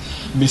changeantes.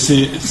 Mais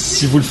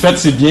si vous le faites,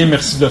 c'est bien.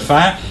 Merci de le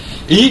faire.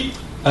 Et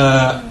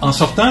en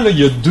sortant, là, il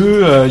y a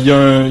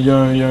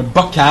un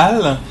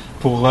bocal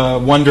pour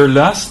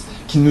Wanderlust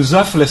qui nous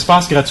offre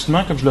l'espace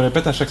gratuitement, comme je le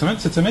répète à chaque semaine.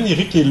 Cette semaine,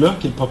 Eric est là,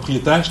 qui est le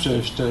propriétaire.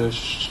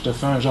 Je te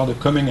fais un genre de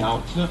coming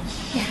out. Là.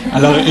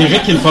 Alors,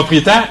 Eric est le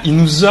propriétaire. Il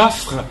nous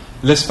offre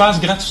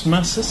l'espace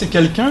gratuitement. Ça, c'est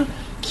quelqu'un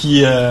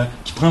qui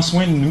prend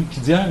soin de nous,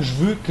 qui dit « je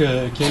veux qu'il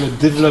y ait le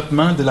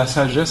développement de la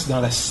sagesse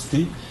dans la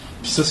cité ».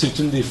 Puis ça, c'est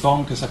une des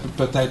formes que ça peut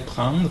peut-être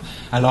prendre.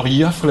 Alors,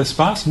 il offre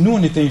l'espace. Nous,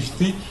 on est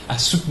invités à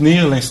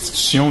soutenir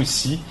l'institution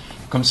ici.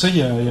 Comme ça, il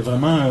y a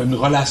vraiment une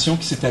relation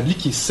qui s'établit,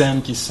 qui est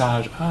saine, qui est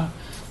sage. Ah,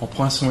 on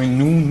prend soin de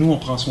nous, on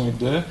prend soin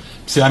d'eux.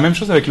 Puis c'est la même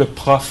chose avec le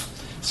prof,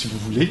 si vous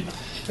voulez.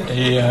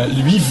 Et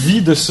lui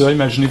vit de ça,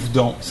 imaginez-vous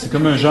donc. C'est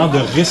comme un genre de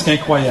risque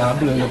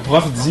incroyable. Le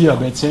prof dit, ah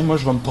ben tiens, moi,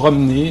 je vais me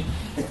promener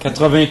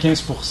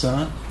 95%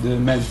 de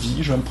ma vie.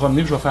 Je vais me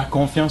promener, je vais faire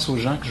confiance aux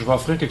gens, que je vais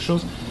offrir quelque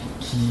chose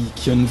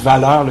qui a une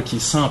valeur là, qui est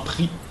sans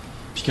prix,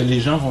 puis que les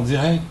gens vont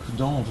dire, hey,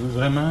 coudonc, on veut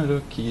vraiment là,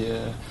 qu'il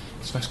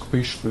se fasse couper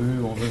les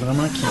cheveux, on veut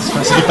vraiment qu'il se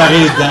fasse réparer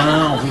les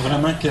dents, on veut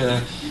vraiment que,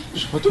 je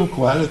sais pas trop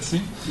quoi, là, tu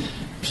sais.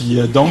 Puis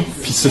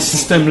puis ce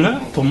système-là,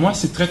 pour moi,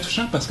 c'est très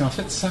touchant parce qu'en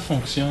fait, ça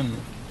fonctionne.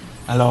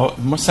 Alors,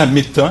 moi, ça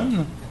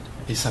m'étonne,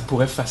 et ça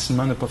pourrait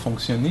facilement ne pas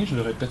fonctionner, je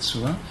le répète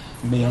souvent,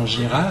 mais en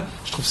général,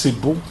 je trouve que c'est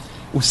beau.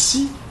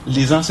 Aussi,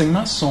 les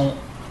enseignements sont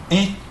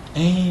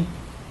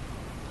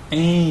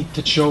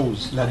quelque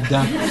chose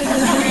là-dedans.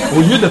 Au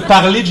lieu de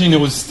parler de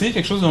générosité,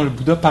 quelque chose dont le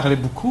Bouddha parlait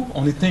beaucoup,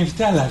 on est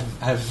invité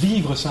à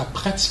vivre ça, à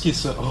pratiquer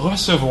ça,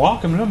 recevoir.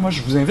 Comme là, moi,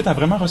 je vous invite à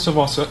vraiment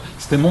recevoir ça.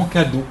 C'était mon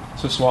cadeau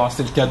ce soir.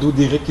 C'était le cadeau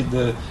d'Éric et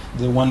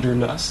de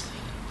Wanderlust.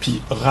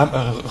 Puis,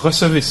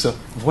 recevez ça.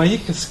 Voyez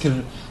qu'est-ce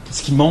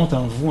qui monte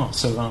en vous en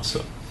recevant ça.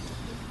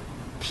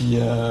 Puis,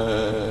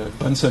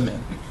 bonne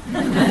semaine.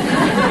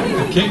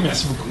 OK,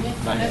 merci beaucoup.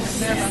 Bye.